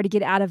 really hard to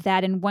get out of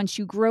that, and once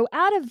you grow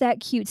out of that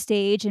cute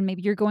stage and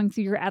maybe you're going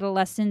through your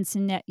adolescence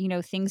and that,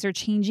 things are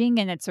changing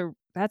and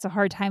that's a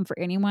hard time for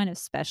anyone,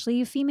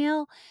 especially a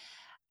female.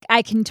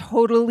 I can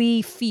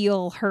totally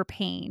feel her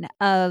pain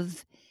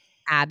of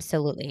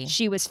Absolutely.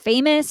 she was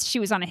famous, she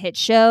was on a hit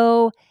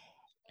show,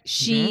 Mhm.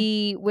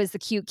 she was the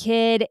cute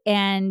kid,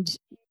 and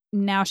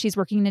now she's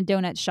working in a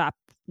donut shop.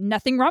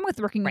 Nothing wrong with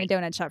working in a Right.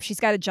 donut shop. She's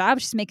got a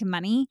job, she's making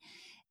money.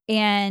 Yep.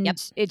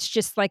 And it's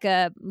just like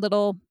a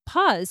little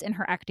pause in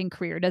her acting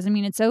career. Doesn't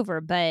mean it's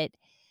over, but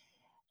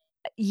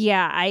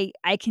yeah,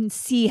 I can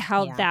see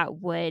how Yeah. that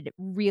would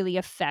really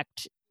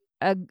affect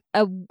a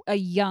a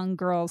young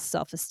girl's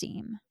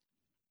self-esteem.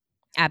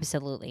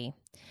 Absolutely.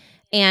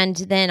 And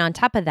then on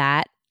top of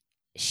that,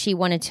 she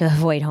wanted to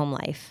avoid home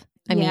life.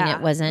 I mean, it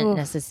Yeah. wasn't Oof.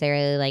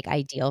 necessarily, like,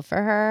 ideal for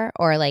her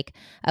or, like,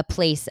 a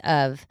place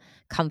of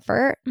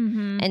comfort.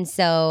 Mhm. And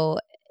so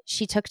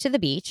she took to the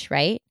beach,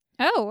 right?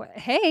 Oh,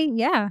 hey,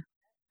 yeah.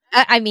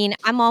 I mean,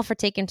 I'm all for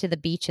taking to the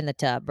beach in the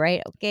tub,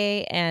 right?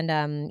 Okay. And,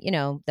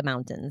 the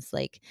mountains.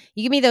 Like,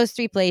 you give me those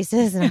three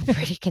places and I'm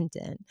pretty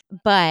content.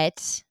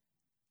 But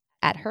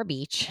at her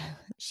beach,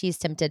 she's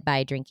tempted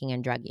by drinking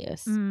and drug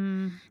use.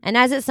 Mm. And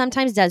as it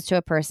sometimes does to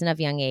a person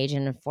of young age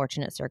in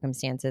unfortunate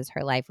circumstances,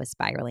 her life was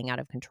spiraling out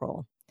of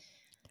control.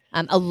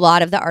 A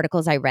lot of the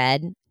articles I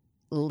read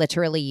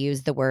literally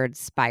used the word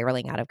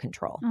spiraling out of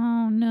control.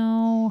 Oh,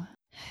 no.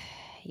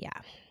 Yeah.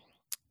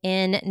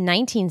 In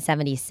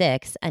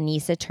 1976,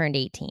 Anissa turned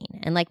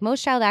 18. And like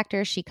most child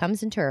actors, she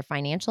comes into her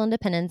financial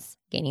independence,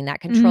 gaining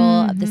that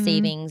control of the Mhm.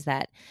 savings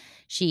that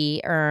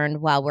she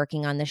earned while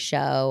working on the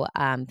show,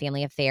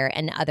 Family Affair,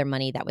 and other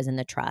money that was in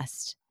the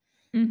trust.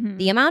 The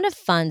Mhm. amount of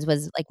funds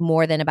was like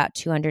more than about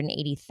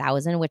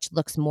 280,000, which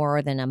looks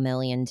more than $1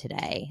 million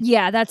today.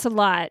 Yeah, that's a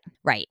lot.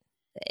 Right.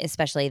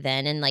 Especially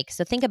then. And like,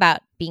 so think about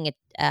being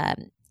a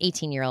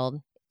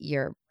 18-year-old,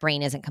 your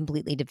brain isn't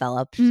completely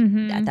developed at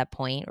Mhm. that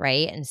point.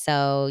 Right. And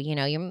so,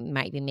 you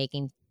might be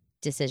making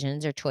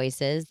decisions or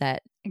choices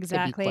that could be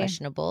Exactly.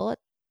 questionable at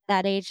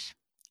that age.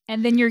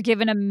 And then you're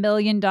given $1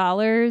 million.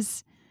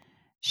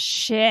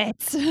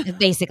 Shit.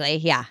 Basically.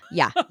 Yeah.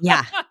 Yeah.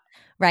 Yeah.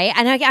 Right.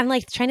 And I'm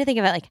like trying to think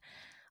of it like,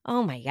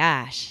 oh my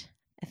gosh,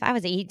 if I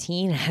was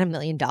 18 and had $1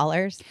 million,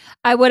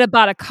 I would have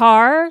bought a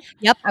car.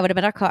 yep, I would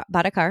have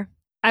bought a car.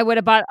 I would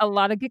have bought a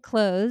lot of good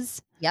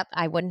clothes. Yep,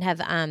 I wouldn't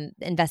have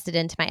invested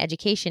into my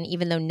education,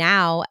 even though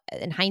now,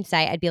 in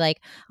hindsight, I'd be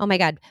like, "Oh my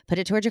God, put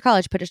it towards your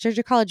college, put it towards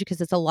your college," because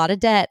it's a lot of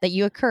debt that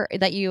you incur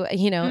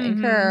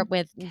Mhm.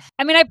 with.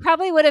 I mean, I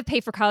probably would have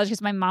paid for college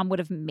because my mom would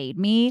have made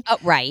me, Oh,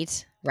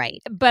 right,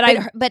 right. but But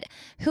I but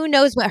who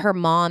knows what her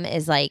mom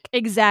is like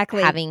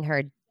exactly. having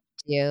her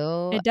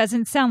do? It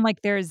doesn't sound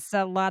like there's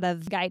a lot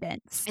of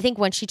guidance. I think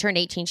once she turned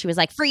 18, she was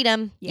like,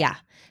 freedom. Yeah. Yeah.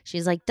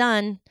 She's like,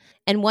 done.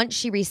 And once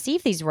she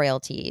received these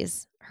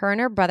royalties, her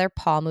and her brother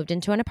Paul moved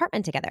into an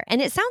apartment together.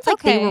 And it sounds like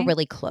they were Okay.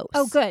 really Oh,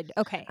 close. good.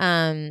 Okay.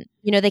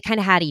 They kind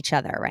of had each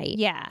other, right?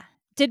 Yeah.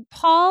 Did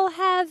Paul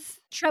have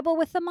trouble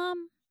with the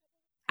mom?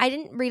 I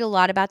didn't read a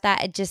lot about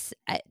that. It just,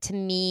 to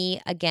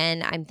me,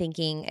 again, I'm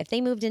thinking if they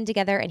moved in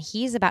together and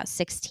he's about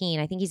 16,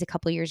 I think he's a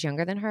couple years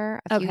younger than her,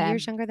 a few Okay.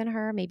 years younger than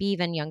her, maybe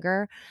even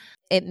younger.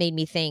 It made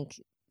me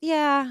think,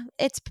 yeah,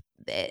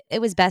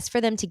 it was best for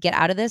them to get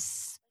out of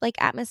this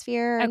like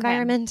atmosphere or Okay.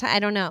 environment. I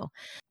don't know.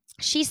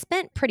 She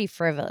spent pretty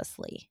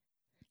frivolously.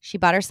 She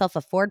bought herself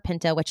a Ford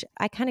Pinto, which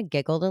I kind of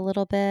giggled a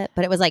little bit,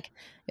 but it was like,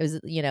 it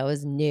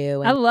was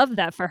new. I And love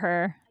that for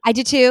her. I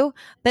do too.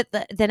 But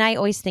then I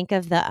always think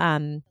of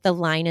the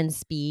line in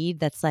Speed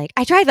that's like,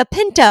 I drive a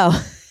Pinto.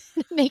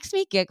 It makes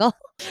me giggle.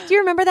 Do you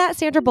remember that,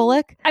 Sandra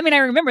Bullock? I mean, I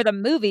remember the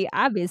movie,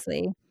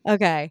 obviously.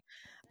 Okay.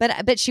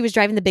 But she was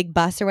driving the big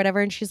bus or whatever,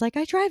 and she's like,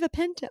 I drive a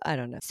Pinto. I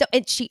don't know. So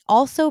and she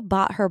also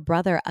bought her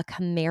brother a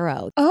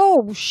Camaro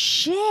Oh,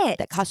 shit.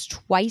 that cost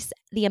twice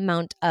the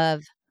amount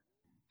of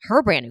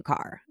her brand new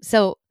car.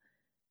 So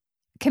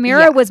Camaro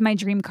yeah. was my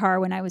dream car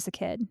when I was a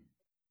kid.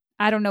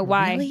 I don't know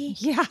why. Really?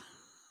 Yeah.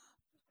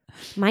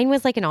 Mine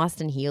was like an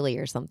Austin Healey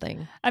or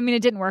something. I mean,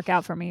 it didn't work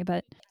out for me,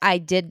 but I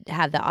did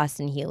have the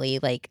Austin Healey,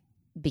 like,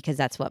 because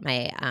that's what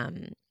my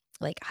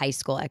like high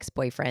school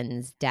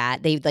ex-boyfriend's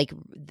dad,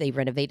 they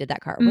renovated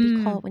that car. What do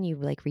you call it when you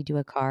like redo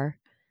a car?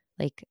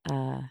 Like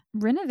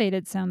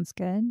renovated sounds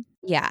good.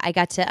 yeah, I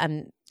got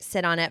to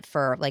sit on it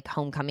for like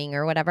homecoming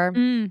or whatever.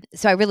 Mm.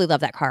 So I really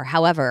love that car.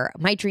 However,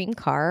 my dream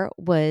car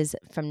was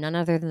from none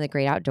other than the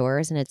Great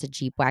Outdoors, and it's a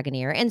Jeep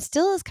Wagoneer, and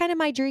still is kind of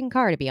my dream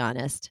car, to be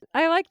honest.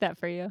 I like that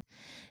for you.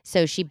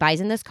 So she buys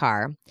in this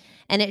car,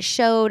 and it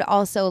showed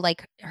also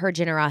like her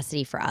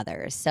generosity for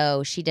others.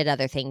 So she did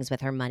other things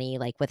with her money,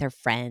 like with her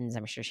friends.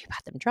 I'm sure she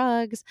bought them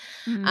drugs.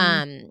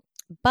 Mm.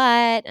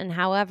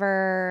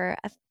 However,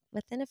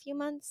 within a few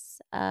months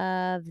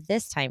of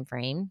this time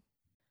frame,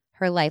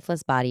 her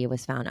lifeless body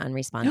was found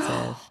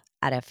unresponsive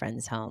at a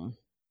friend's home.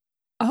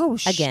 Oh,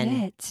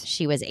 Again, shit.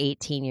 she was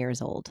 18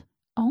 years old.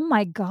 Oh,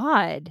 my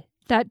God.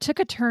 That took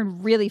a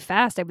turn really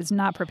fast. I was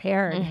not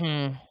prepared.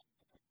 Mm-hmm.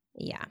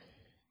 Yeah.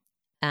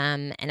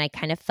 And I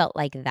kind of felt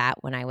like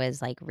that when I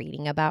was like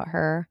reading about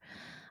her.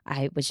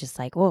 I was just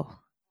like, "Whoa,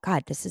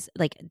 God, this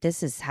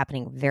is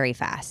happening very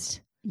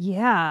fast."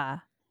 Yeah.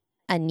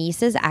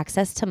 Anissa's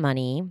access to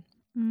money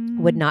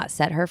would Mm. not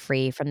set her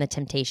free from the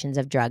temptations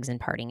of drugs and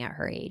partying at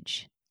her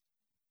age.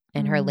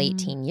 In her late Mm.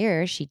 teen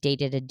years, she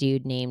dated a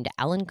dude named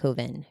Alan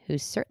Coven, who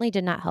certainly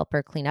did not help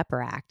her clean up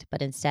her act,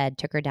 but instead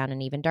took her down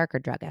an even darker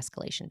drug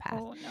escalation path.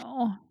 Oh,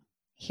 no.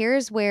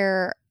 Here's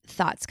where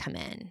thoughts come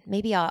in.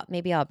 Maybe I'll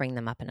bring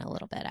them up in a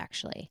little bit,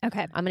 actually.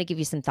 Okay. I'm going to give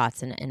you some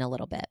thoughts in a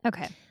little bit.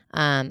 Okay.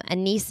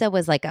 Anissa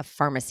was like a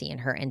pharmacy in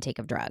her intake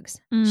of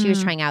drugs. She was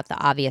Mm. trying out the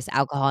obvious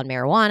alcohol and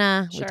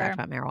marijuana. We Sure. talked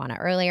about marijuana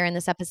earlier in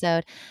this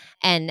episode.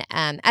 And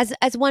as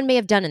one may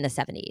have done in the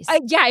 70s.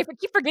 Yeah, I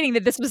keep forgetting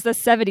that this was the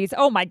 70s.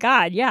 Oh, my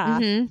God. Yeah.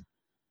 Mm-hmm.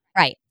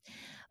 Right.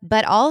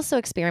 But also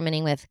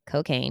experimenting with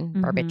cocaine,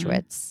 Mhm.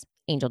 barbiturates,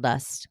 angel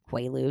dust,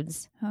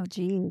 quaaludes Oh,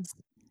 geez.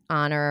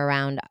 on or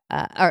around,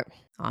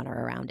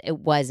 it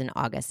was in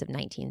August of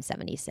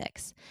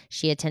 1976.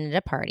 She attended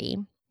a party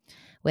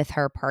with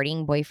her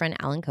partying boyfriend,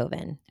 Alan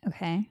Coven.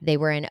 Okay. They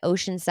were in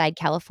Oceanside,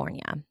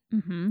 California,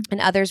 Mm-hmm. and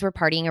others were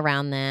partying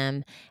around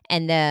them.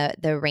 And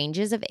the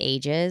ranges of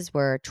ages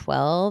were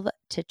 12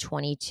 to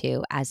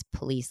 22, as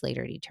police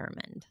later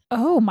determined.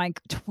 Oh, my,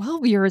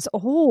 12 years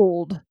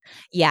old.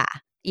 Yeah.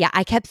 Yeah.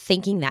 I kept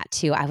thinking that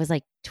too. I was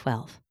like,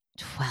 12.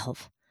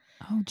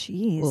 Oh,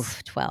 geez.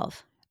 Oof,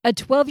 12. A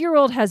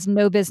 12-year-old has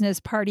no business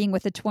partying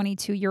with a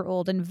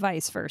 22-year-old and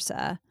vice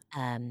versa.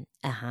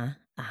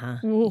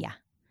 Ooh. Yeah.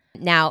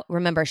 Now,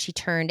 remember, she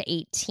turned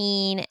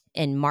 18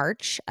 in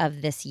March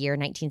of this year,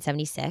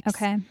 1976.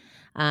 Okay.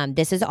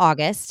 This is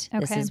August.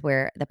 This Okay. is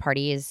where the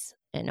party is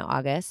in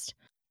August.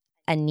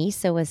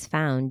 Anissa was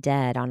found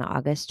dead on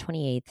August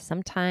 28th,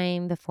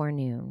 sometime before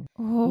noon.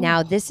 Now,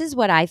 Oh. this is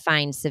what I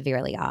find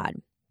severely odd.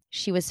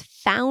 She was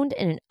found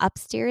in an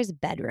upstairs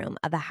bedroom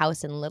of a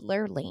house in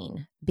Littler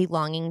Lane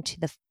belonging to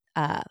the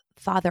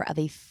father of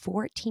a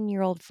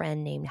 14-year-old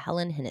friend named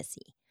Helen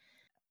Hennessy.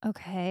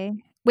 Okay.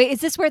 Wait,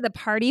 is this where the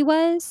party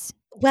was?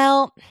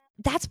 Well,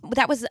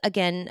 that was,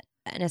 again,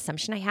 an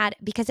assumption I had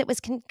because it was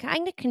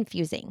kind of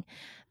confusing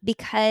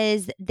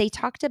because they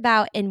talked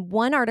about in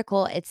one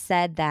article, it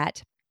said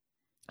that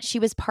she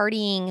was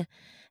partying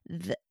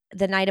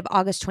the night of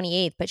August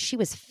 28th, but she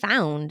was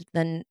found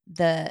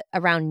the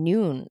around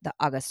noon, the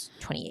August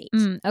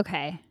 28th.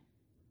 Okay.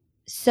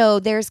 So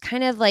there's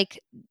kind of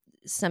like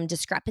some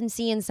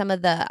discrepancy in some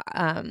of the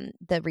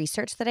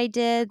research that I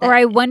did. Or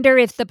I wonder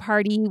if the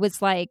party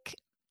was like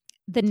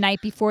the night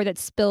before that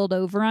spilled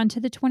over onto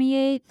the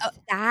 28th. Oh,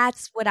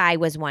 that's what I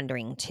was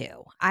wondering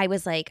too. I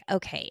was like,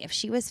 okay, if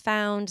she was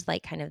found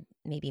like kind of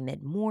maybe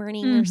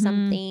mid-morning or Mhm.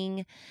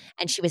 something,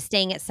 and she was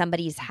staying at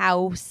somebody's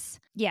house.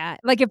 Yeah,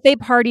 like if they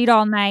partied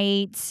all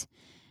night.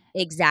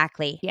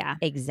 Exactly. Yeah.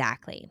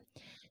 Exactly.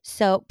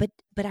 So,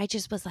 but I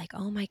just was like,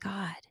 "Oh my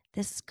god,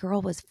 this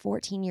girl was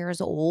 14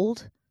 years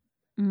old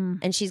Mm,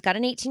 and she's got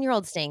an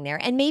 18-year-old staying there."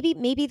 And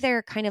maybe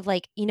they're kind of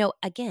like,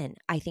 again,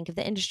 I think of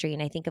the industry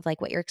and I think of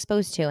like what you're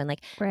exposed to and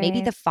like maybe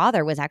right. the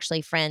father was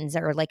actually friends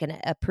or like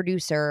a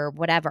producer or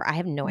whatever. I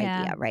have no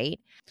Yeah. idea, right?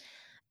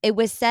 It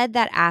was said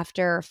that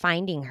after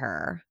finding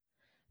her,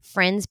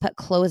 friends put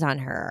clothes on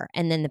her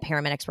and then the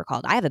paramedics were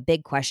called. I have a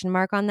big question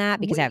mark on that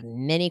because I have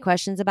many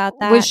questions about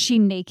Was that. she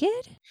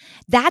naked?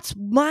 That's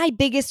my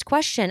biggest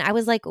question. I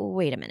was like,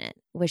 wait a minute.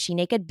 Was she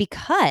naked?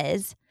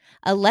 Because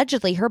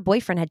allegedly her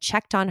boyfriend had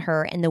checked on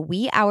her in the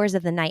wee hours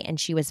of the night and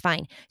she was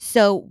fine.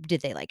 So,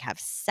 did they like have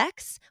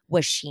sex?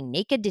 Was she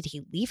naked? Did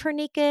he leave her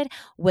naked?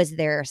 Was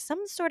there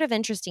some sort of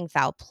interesting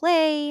foul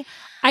play?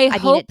 I I mean,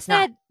 hope it's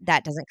not that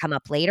that doesn't come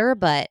up later,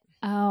 but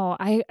cause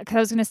I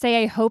was gonna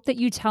say, I hope that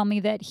you tell me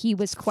that he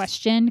was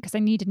questioned because I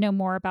need to know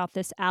more about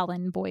this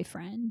Allen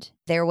boyfriend.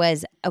 there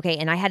was, okay,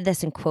 and I had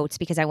this in quotes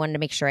because I wanted to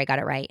make sure I got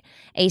it right.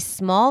 A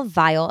small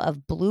vial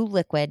of blue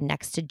liquid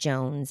next to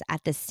Jones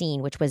at the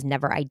scene, which was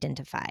never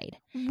identified.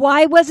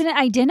 Why wasn't it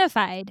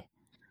identified?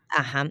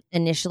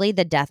 Initially,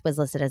 the death was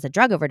listed as a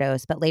drug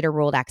overdose, but later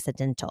ruled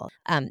accidental.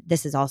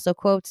 This is also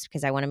quotes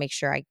because I want to make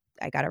sure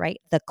I got it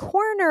right. The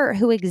coroner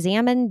who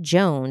examined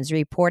Jones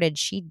reported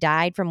she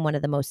died from one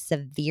of the most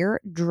severe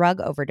drug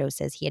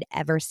overdoses he had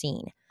ever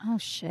seen. Oh,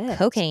 shit.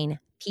 Cocaine,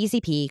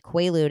 PCP,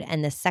 Quaalude,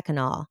 and the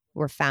Seconal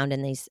were found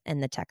in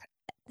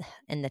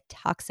the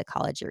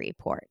toxicology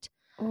report.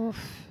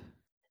 Oof.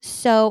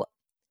 So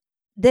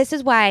this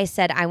is why I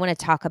said I want to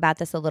talk about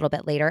this a little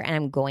bit later, and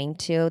I'm going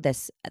to,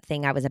 this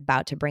thing I was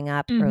about to bring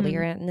up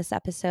earlier Mhm. in this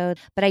episode.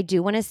 But I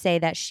do want to say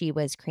that she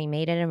was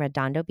cremated in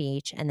Redondo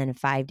Beach, and then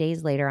 5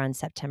 days later on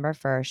September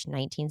 1st,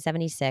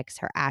 1976,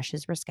 her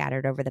ashes were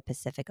scattered over the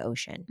Pacific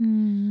Ocean.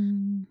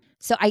 Mm.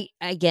 So I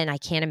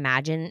can't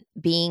imagine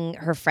being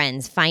her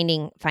friends,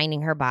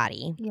 finding her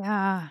body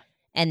Yeah.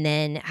 and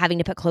then having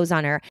to put clothes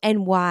on her.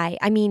 And why?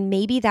 I mean,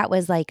 maybe that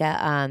was like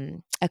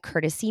a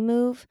courtesy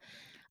move.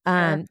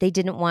 Sure. They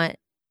didn't want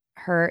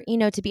her,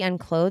 to be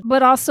unclothed.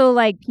 But also,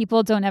 like,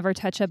 people don't ever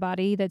touch a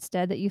body that's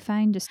dead that you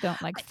find. Just don't,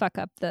 like, fuck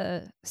up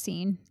the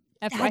scene.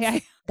 That's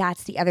FYI.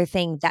 that's the other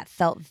thing that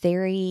felt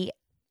very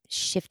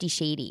shifty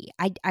shady.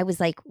 I was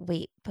like,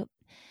 wait, but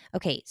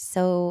okay,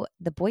 so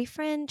the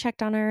boyfriend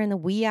checked on her in the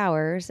wee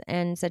hours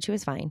and said she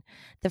was fine.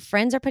 The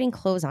friends are putting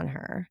clothes on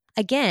her.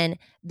 Again,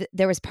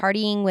 there was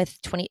partying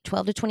with 12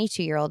 to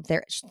 22-year-old.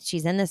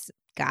 She's in this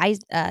guy's,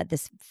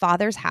 this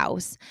father's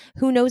house.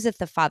 Who knows if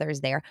the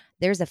father's there?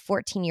 There's a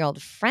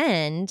 14-year-old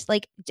friend.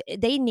 Like,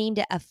 they named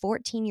it a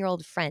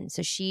 14-year-old friend.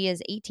 So she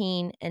is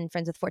 18 and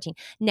friends with 14.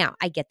 Now,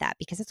 I get that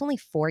because it's only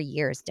 4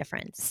 years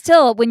difference.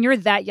 Still, when you're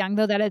that young,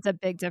 though, that is a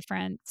big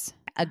difference.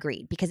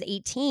 Agreed, because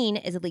 18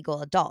 is a legal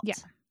Yeah. adult.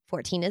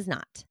 14 is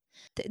not.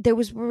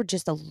 Were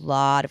just a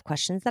lot of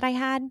questions that I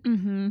had.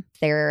 Mm-hmm.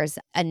 There's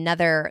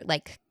another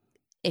like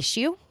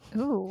issue,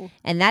 Ooh.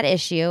 and that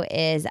issue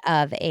is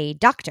of a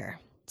doctor.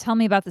 Tell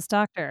me about this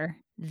doctor.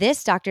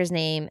 This doctor's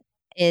name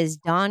is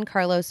Don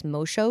Carlos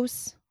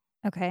Moschos.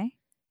 Okay.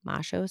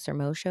 Moschos or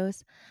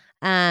Moschos.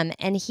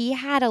 And he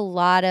had a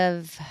lot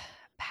of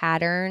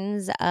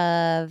patterns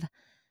of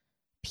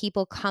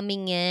people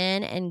coming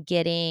in and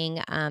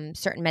getting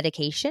certain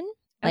medication,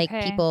 like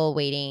Okay. people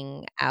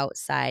waiting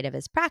outside of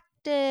his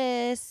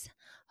practice,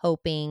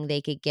 hoping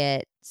they could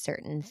get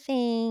certain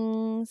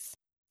things,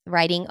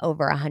 writing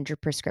over 100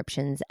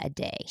 prescriptions a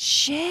day.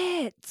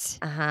 Shit.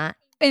 Uh-huh.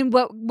 And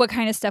what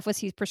kind of stuff was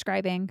he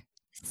prescribing?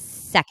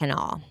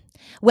 Seconal.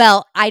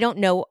 Well, I don't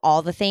know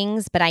all the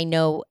things, but I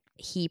know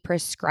he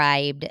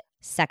prescribed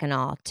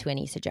Seconal to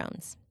Anissa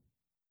Jones.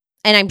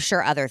 And I'm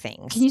sure other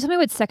things. Can you tell me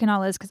what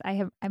Seconal is? Because I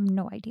have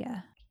no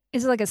idea.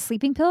 Is it like a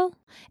sleeping pill?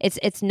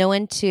 It's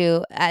known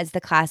to as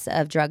the class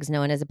of drugs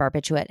known as a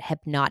barbiturate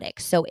hypnotic.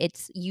 So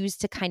it's used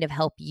to kind of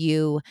help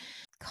you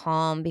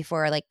calm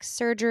before like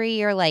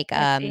surgery or I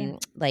see.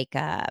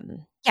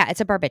 yeah,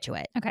 it's a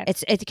barbiturate. Okay.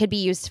 It could be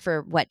used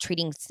for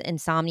treating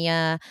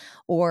insomnia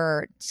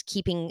or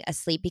keeping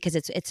asleep because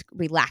it's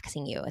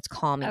relaxing you. It's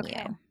calming you.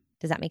 Okay.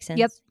 Does that make Yep.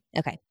 sense?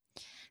 Okay.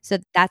 So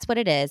that's what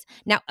it is.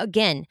 Now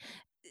again,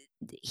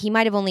 he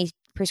might have only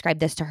prescribed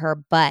this to her,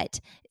 but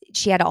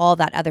she had all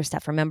that other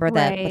stuff. Remember what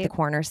the Right.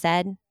 coroner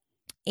said?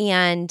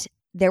 And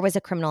there was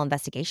a criminal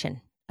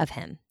investigation of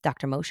him,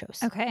 Dr.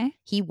 Moshos. Okay.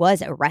 He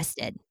was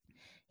arrested.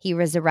 He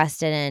was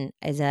arrested in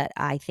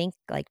I think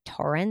like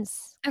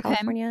Torrance, Okay.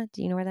 California.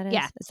 Do you know where that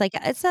Yeah. is?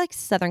 It's like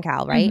Southern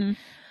Cal, right?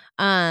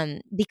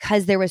 Mhm.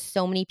 Because there was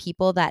so many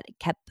people that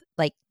kept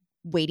like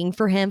waiting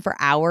for him for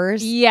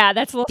hours Yeah,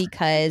 that's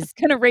because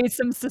gonna raise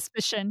some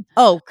suspicion.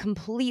 oh,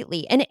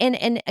 completely. And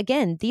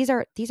again, these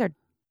are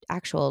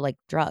actual like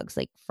drugs,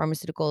 like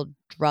pharmaceutical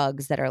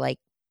drugs that are like,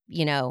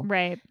 you know,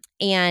 Right.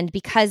 and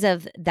because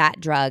of that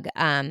drug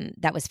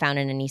that was found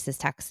in Anissa's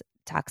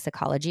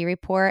toxicology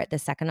report, the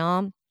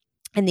Seconal,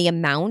 and the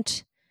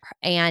amount,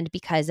 and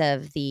because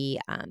of the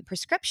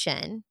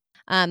prescription,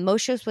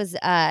 Moshos was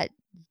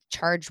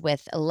charged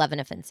with 11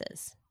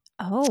 offenses.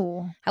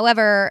 Oh.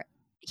 However,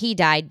 he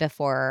died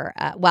before,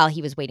 while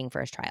he was waiting for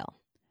his trial.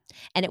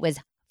 And it was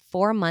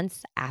 4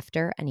 months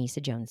after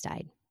Anissa Jones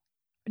died.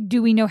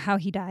 Do we know how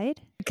he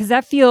died? Because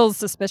that feels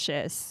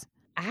suspicious.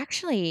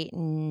 Actually,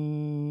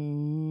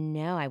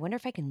 no. I wonder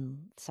if I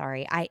can.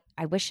 Sorry. I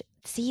wish.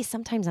 See,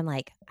 sometimes I'm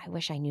like, I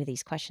wish I knew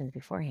these questions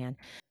beforehand.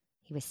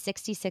 He was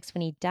 66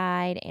 when he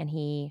died, and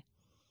he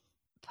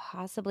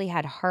possibly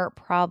had heart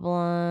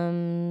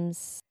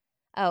problems.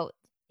 Oh,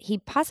 he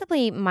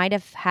possibly might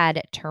have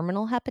had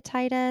terminal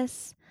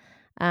hepatitis.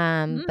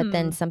 But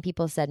then Mm. some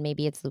people said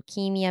maybe it's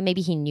leukemia.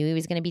 Maybe he knew he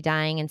was going to be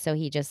dying, and so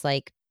he just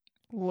like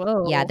yeah,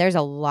 Whoa. there's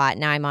a lot.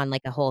 Now I'm on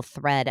like a whole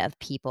thread of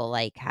people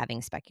like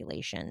having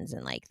speculations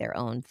and like their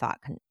own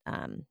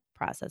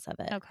process of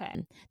it.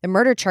 Okay. The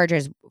murder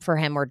charges for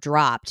him were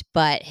dropped,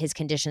 but his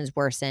conditions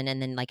worsened.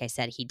 And then, like I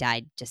said, he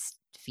died just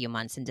a few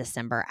months in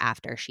December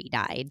after she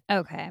died.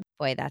 Okay.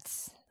 Boy,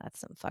 that's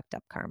some fucked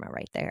up karma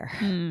right there.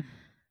 Mm.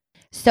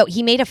 So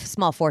he made a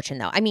small fortune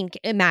though. I mean,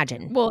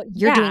 imagine Well,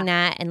 you're yeah. doing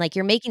that and like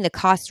you're making the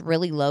cost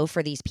really low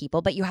for these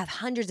people, but you have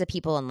hundreds of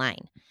people in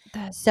line.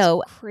 That's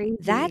So crazy.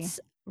 that's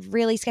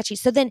really sketchy.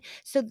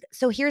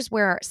 So here's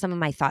where some of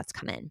my thoughts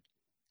come in.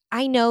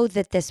 I know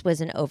that this was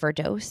an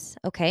overdose,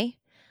 okay?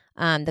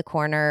 The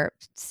coroner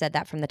said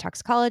that from the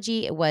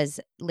toxicology. It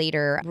was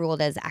later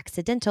ruled as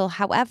accidental.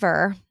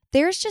 However,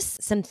 there's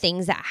just some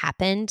things that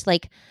happened.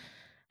 Like,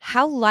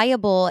 how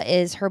liable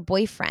is her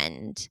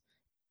boyfriend?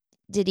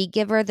 Did he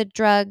give her the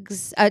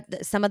drugs?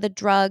 Some of the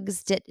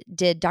drugs?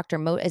 Did Dr.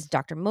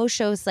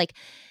 Moshos like?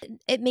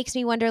 It makes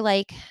me wonder.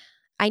 Like,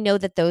 I know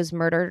that those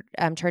murder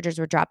charges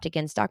were dropped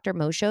against Dr.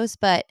 Moshos,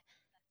 but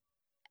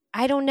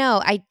I don't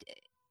know. I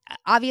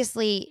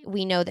obviously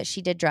we know that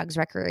she did drugs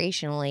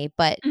recreationally,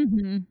 but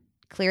Mhm.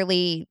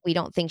 clearly we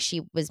don't think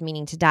she was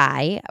meaning to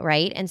die,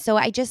 right? And so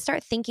I just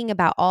start thinking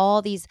about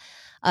all these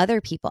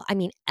other people. I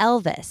mean,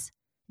 Elvis,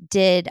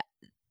 did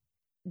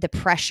the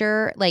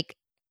pressure like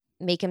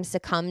make him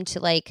succumb to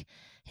like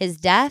his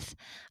death?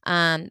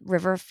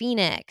 River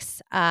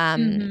Phoenix,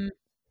 Mhm.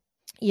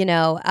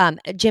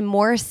 Jim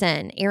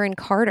Morrison, Aaron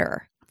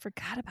Carter.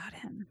 Forgot about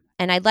him.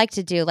 And I'd like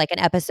to do like an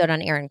episode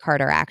on Aaron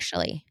Carter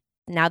actually.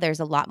 Now there's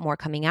a lot more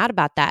coming out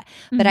about that.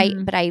 But I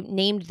Mhm. but I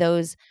named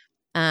those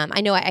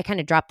I know I kind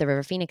of dropped the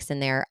River Phoenix in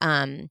there.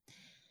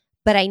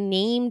 But I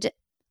named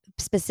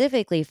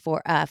specifically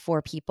for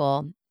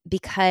people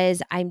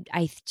because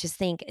I just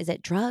think, is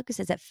it drugs?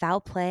 Is it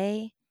foul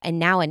play? And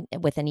now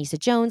with Anissa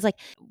Jones, like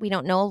we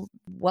don't know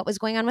what was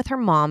going on with her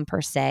mom per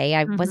se.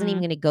 I wasn't even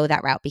Mhm. going to go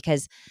that route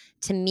because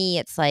to me,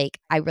 it's like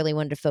I really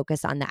wanted to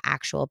focus on the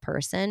actual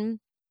person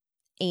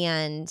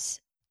and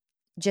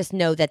just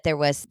know that there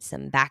was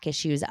some back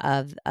issues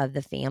of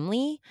the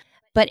family.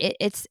 But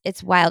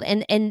it's wild,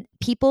 and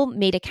people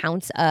made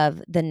accounts of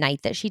the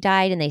night that she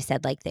died, and they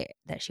said like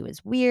that she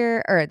was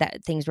weird, or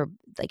that things were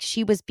like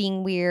she was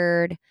being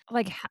weird.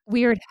 Like,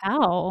 weird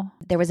how?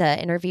 There was an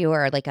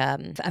interviewer, like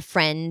a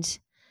friend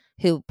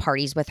who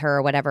parties with her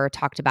or whatever,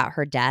 talked about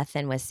her death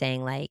and was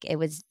saying like it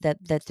was the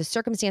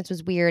circumstance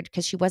was weird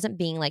because she wasn't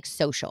being like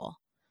social.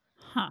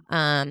 Huh.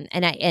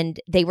 And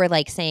they were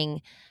like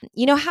saying,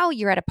 you know how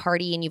you're at a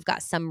party and you've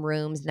got some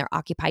rooms and they're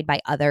occupied by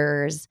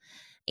others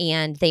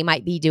and they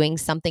might be doing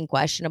something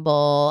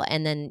questionable,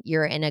 and then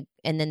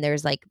and then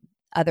there's like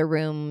other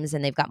rooms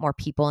and they've got more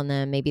people in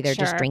them. Maybe they're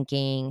just Sure.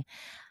 drinking.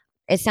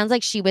 It sounds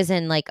like she was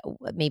in like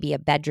maybe a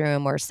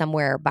bedroom or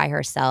somewhere by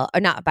herself,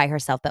 or not by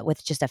herself, but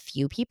with just a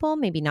few people,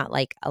 maybe not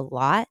like a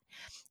lot.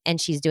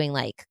 And she's doing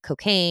like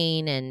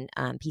cocaine and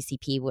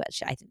PCP,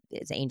 which I think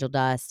is angel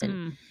dust,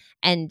 Mm.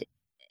 and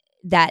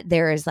that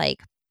there is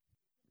like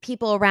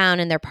people around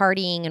and they're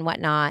partying and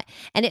whatnot.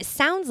 And it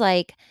sounds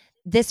like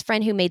this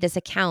friend who made this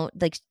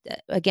account, like,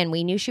 again,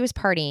 we knew she was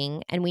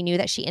partying and we knew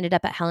that she ended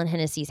up at Helen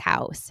Hennessy's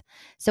house.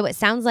 So it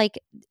sounds like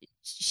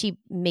she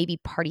maybe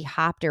party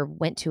hopped or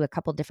went to a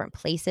couple different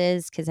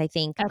places, because I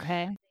think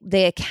Okay.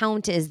 the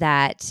account is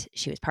that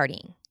she was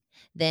partying.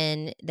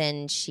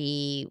 Then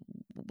she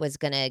was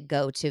going to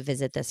go to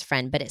visit this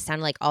friend, but it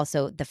sounded like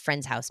also the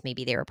friend's house,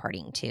 maybe they were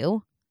partying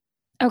too.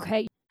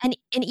 Okay. And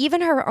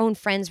even her own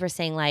friends were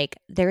saying, like,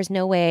 there's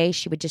no way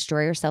she would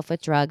destroy herself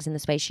with drugs in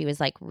this way. She was,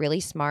 like, really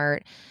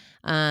smart.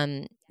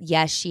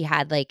 Yes, she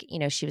had, like,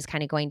 she was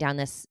kind of going down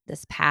this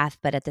path,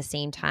 but at the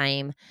same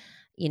time,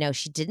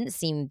 she didn't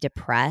seem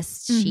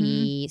depressed. Mm-hmm.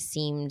 She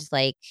seemed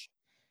like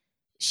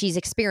she's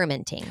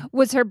experimenting.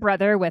 Was her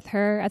brother with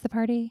her at the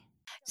party?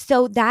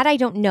 So that I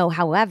don't know.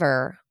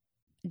 However,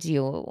 do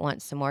you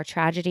want some more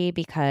tragedy? I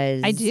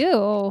Because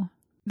do.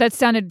 That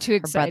sounded too her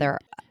exciting. brother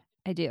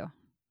I do.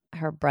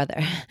 her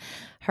brother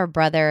her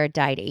brother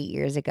died 8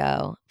 years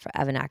ago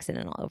of an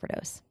accidental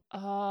overdose.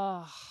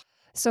 Oh.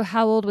 So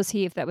how old was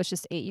he if that was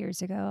just 8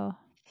 years ago?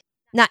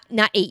 Not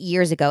 8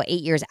 years ago,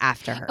 8 years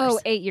after Oh,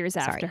 hers. 8 years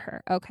after Sorry.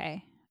 her.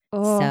 Okay.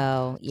 Oh,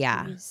 So,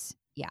 yeah. jeez.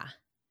 Yeah.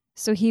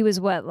 So he was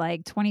what,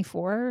 like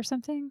 24 or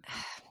something?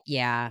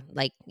 Yeah,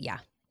 like, yeah,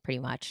 pretty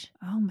much.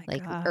 Oh my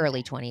Like, God.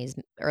 early 20s,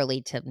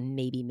 early to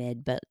maybe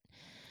mid, but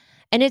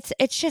and it's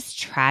just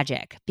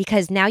tragic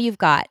because now you've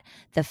got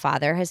the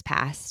father has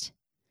passed.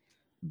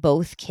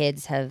 Both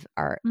kids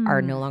are no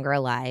Mm. longer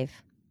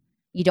alive.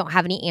 You don't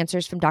have any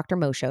answers from Dr.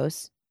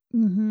 Moshos.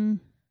 Mm-hmm.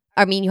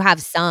 I mean, you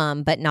have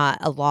some, but not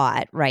a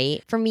lot,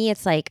 right? For me,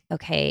 it's like,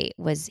 okay,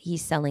 was he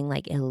selling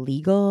like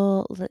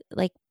illegal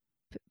like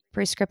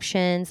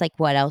prescriptions? Like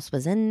what else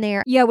was in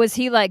there? Yeah, was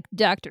he like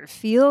Dr.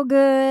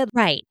 Feelgood?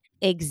 Right.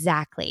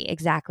 Exactly.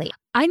 Exactly.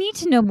 I need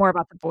to know more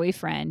about the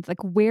boyfriend.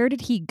 Like, where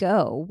did he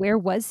go? Where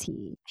was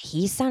he?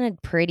 He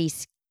sounded pretty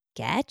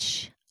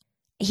sketch.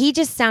 He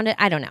just sounded,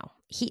 I don't know.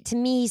 To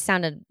me, he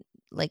sounded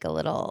like a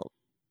little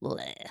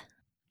bleh.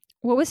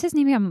 What was his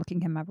name? I'm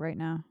looking him up right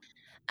now.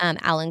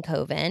 Alan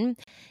Coven.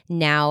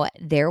 Now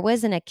there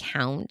was an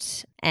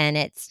account, and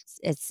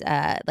it's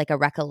like a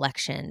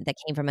recollection that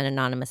came from an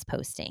anonymous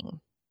posting.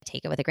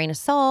 Take it with a grain of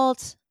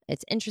salt.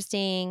 It's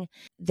interesting.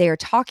 They're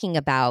talking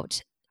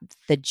about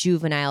the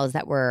juveniles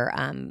that were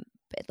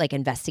like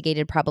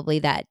investigated, probably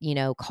that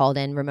called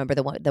in. Remember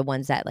the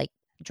ones that like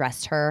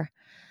dressed her.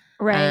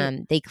 Right.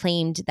 They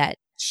claimed that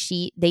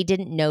they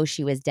didn't know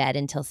she was dead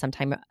until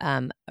sometime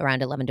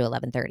around 11 to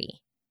 11:30.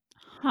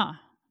 Huh.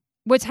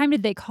 What time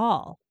did they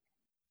call?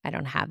 I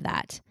don't have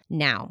that.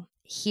 Now,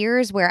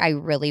 here's where I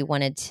really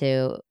wanted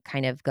to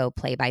kind of go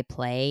play by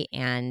play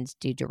and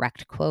do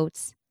direct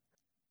quotes.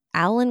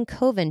 Alan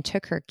Coven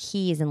took her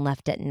keys and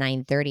left at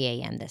 9:30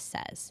 a.m., this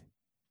says.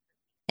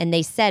 And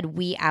they said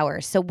wee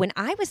hours. So when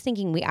I was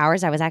thinking wee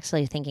hours, I was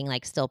actually thinking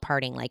like still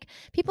partying. Like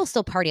people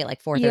still party at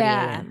like 4:30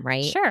 Yeah, a.m.,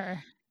 right?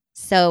 sure.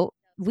 So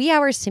wee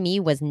hours to me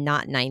was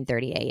not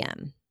 9:30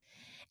 a.m.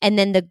 And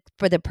then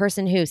for the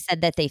person who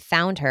said that they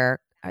found her,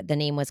 the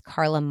name was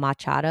Carla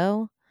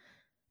Machado.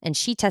 And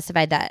she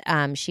testified that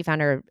she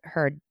found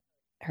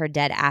her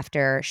dead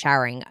after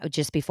showering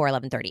just before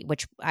 11:30,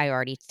 which I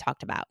already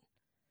talked about.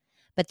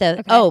 But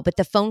Okay.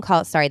 the phone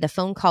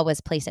call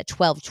was placed at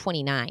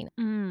 12:29.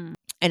 Mm.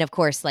 And of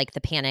course, like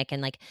the panic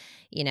and like,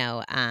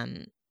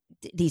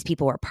 these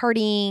people were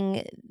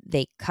partying,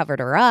 they covered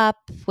her up,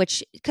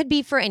 which could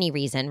be for any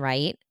reason,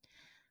 right?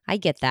 I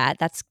get that.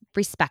 That's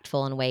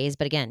respectful in ways,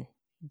 but again,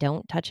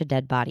 don't touch a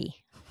dead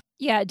body.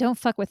 Yeah, don't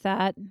fuck with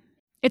that.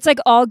 It's like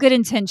all good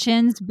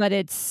intentions, but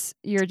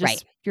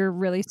Right. you're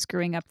really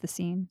screwing up the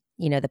scene.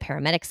 The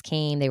paramedics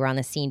came. They were on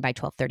the scene by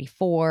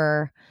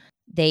 12:34.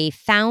 They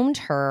found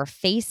her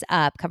face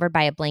up, covered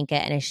by a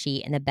blanket and a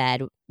sheet in the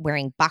bed,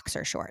 wearing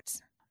boxer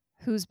shorts.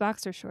 Whose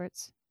boxer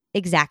shorts?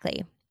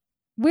 Exactly.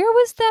 Where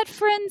was that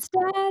friend's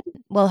dad?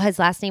 Well, his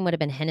last name would have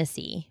been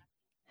Hennessy.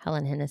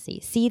 Helen Hennessy.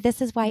 See,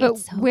 this is why But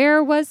it's so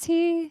where was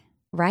he?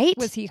 right.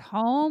 Was he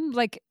home?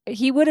 Like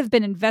he would have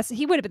been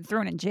he would have been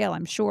thrown in jail,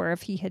 I'm sure,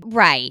 if he had.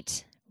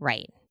 Right.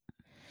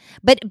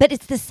 But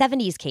it's the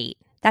 70s, Kate.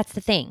 That's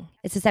the thing.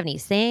 It's the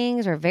 70s.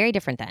 Things are very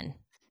different then.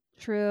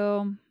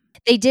 True.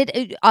 They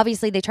did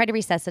obviously they tried to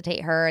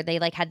resuscitate her. They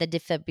like had the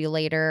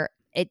defibrillator.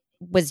 It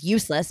was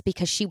useless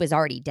because she was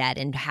already dead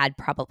and had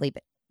probably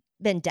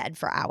been dead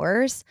for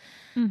hours.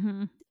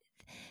 Mm-hmm.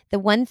 The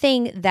one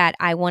thing that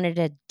I wanted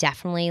to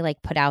definitely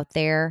like put out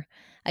there,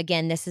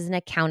 again, this is an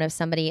account of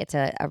somebody. It's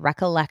a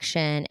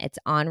recollection. It's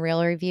on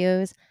Real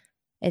Reviews.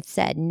 It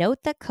said, note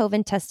that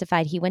Coven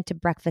testified he went to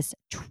breakfast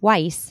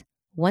twice,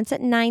 once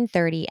at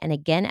 9:30 and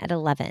again at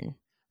 11.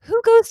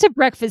 Who goes to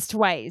breakfast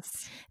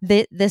twice?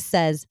 This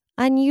says,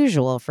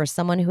 unusual for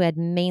someone who had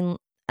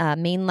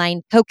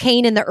mainline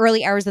cocaine in the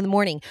early hours of the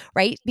morning,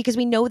 right? Because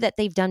we know that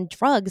they've done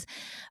drugs.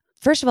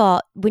 First of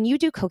all, when you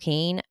do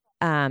cocaine,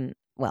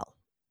 well,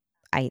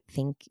 I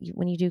think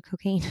when you do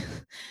cocaine,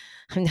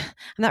 I'm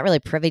not really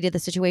privy to the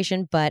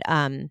situation, but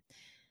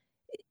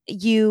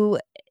you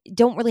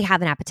don't really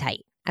have an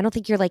appetite. I don't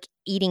think you're like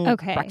eating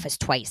Okay. breakfast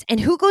twice. And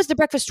who goes to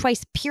breakfast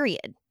twice,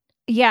 period?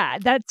 Yeah,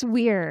 that's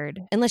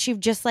weird. Unless you've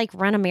just, like,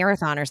 run a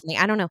marathon or something,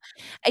 I don't know.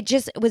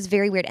 It was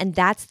very weird, and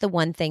that's the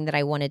one thing that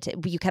I wanted to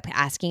you kept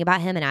asking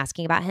about him and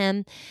asking about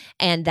him,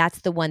 and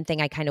that's the one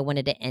thing I kinda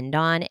wanted to end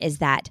on, is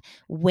that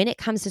when it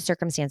comes to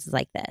circumstances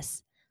like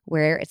this,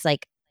 where it's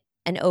like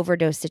an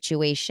overdose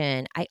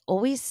situation, I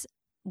always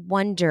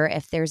wonder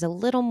if there's a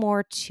little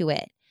more to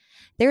it.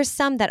 There's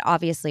some that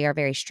obviously are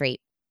very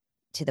straight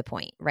to the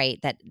point, right?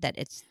 That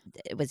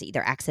it was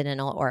either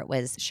accidental or it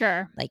was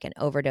Sure. like an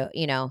overdose,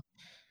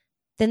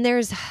 Then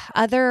there's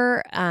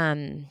other,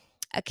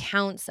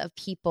 accounts of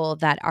people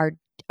that are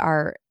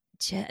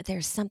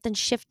there's something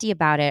shifty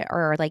about it,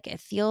 or, like, it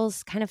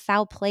feels kind of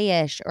foul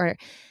play-ish, or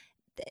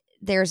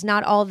there's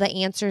not all the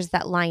answers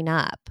that line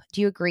up.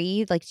 Do you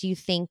agree? Like, do you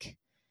think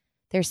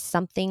there's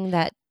something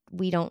that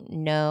we don't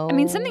I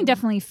mean, something know?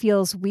 definitely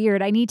feels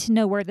weird. I need to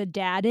know where the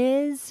dad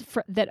is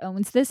that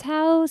owns this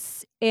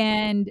house,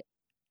 and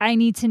I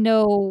need to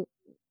know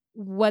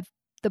what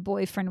the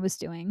boyfriend was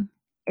doing.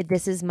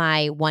 This is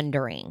my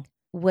wondering.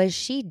 Was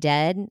she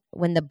dead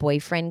when the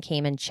boyfriend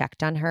came and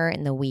checked on her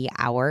in the wee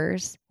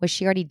hours? Was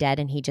she already dead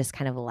and he just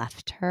kind of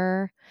left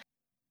her?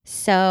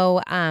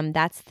 So,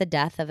 that's the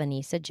death of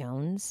Anissa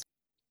Jones.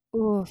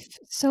 Oof,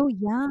 so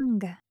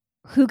young.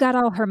 Who got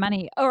all her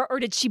money? Or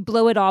did she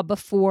blow it all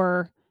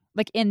before,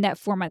 like, in that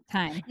 4-month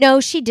time? No,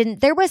 she didn't.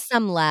 There was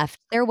some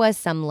left.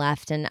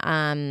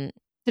 And,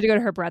 Did it go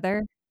to her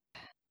brother?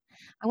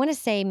 I wanna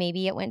say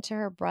maybe it went to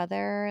her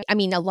brother. I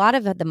mean, a lot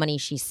of the money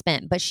she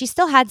spent, but she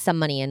still had some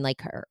money in,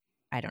 like, her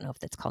I don't know if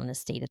that's called an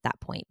estate at that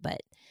point,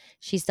 but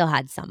she still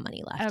had some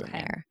money left in Okay.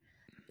 there.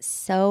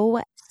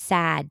 So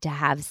sad to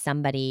have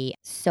somebody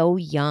so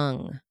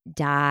young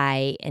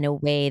die in a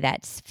way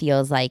that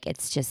feels like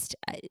it's just,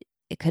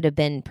 it could have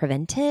been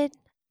prevented,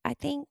 I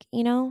think,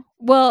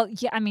 Well,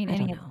 yeah, I mean, I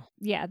don't know.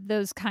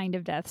 those kind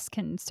of deaths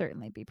can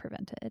certainly be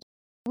prevented.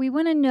 We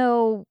wanna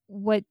know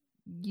what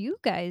you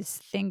guys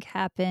think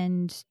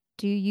happened.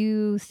 Do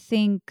you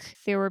think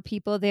there were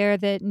people there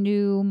that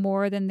knew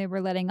more than they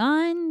were letting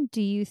on? Do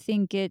you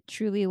think it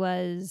truly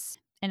was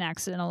an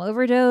accidental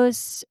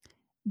overdose?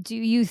 Do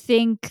you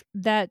think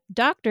that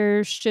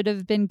doctors should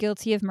have been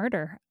guilty of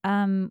murder?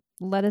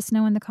 Let us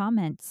know in the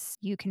comments.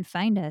 You can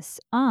find us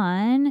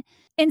on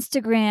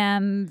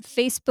Instagram,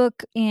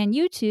 Facebook, and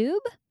YouTube.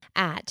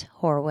 At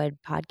Horrorwood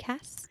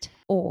Podcast,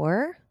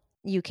 or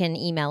you can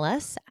email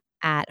us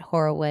at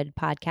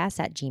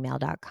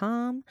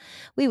horrorwoodpodcast@gmail.com.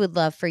 We would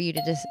love for you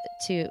to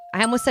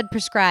I almost said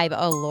prescribe.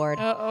 Oh Lord.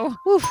 Uh-oh.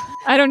 Whew.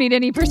 I don't need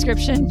any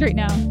prescriptions right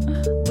now.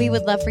 We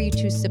would love for you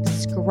to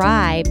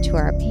subscribe to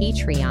our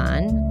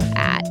Patreon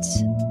at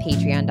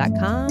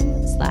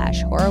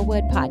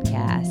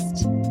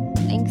patreon.com/horrorwoodpodcast.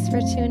 Thanks for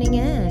tuning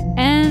in.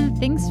 And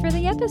thanks for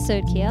the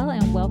episode, Kale,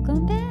 and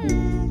welcome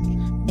back.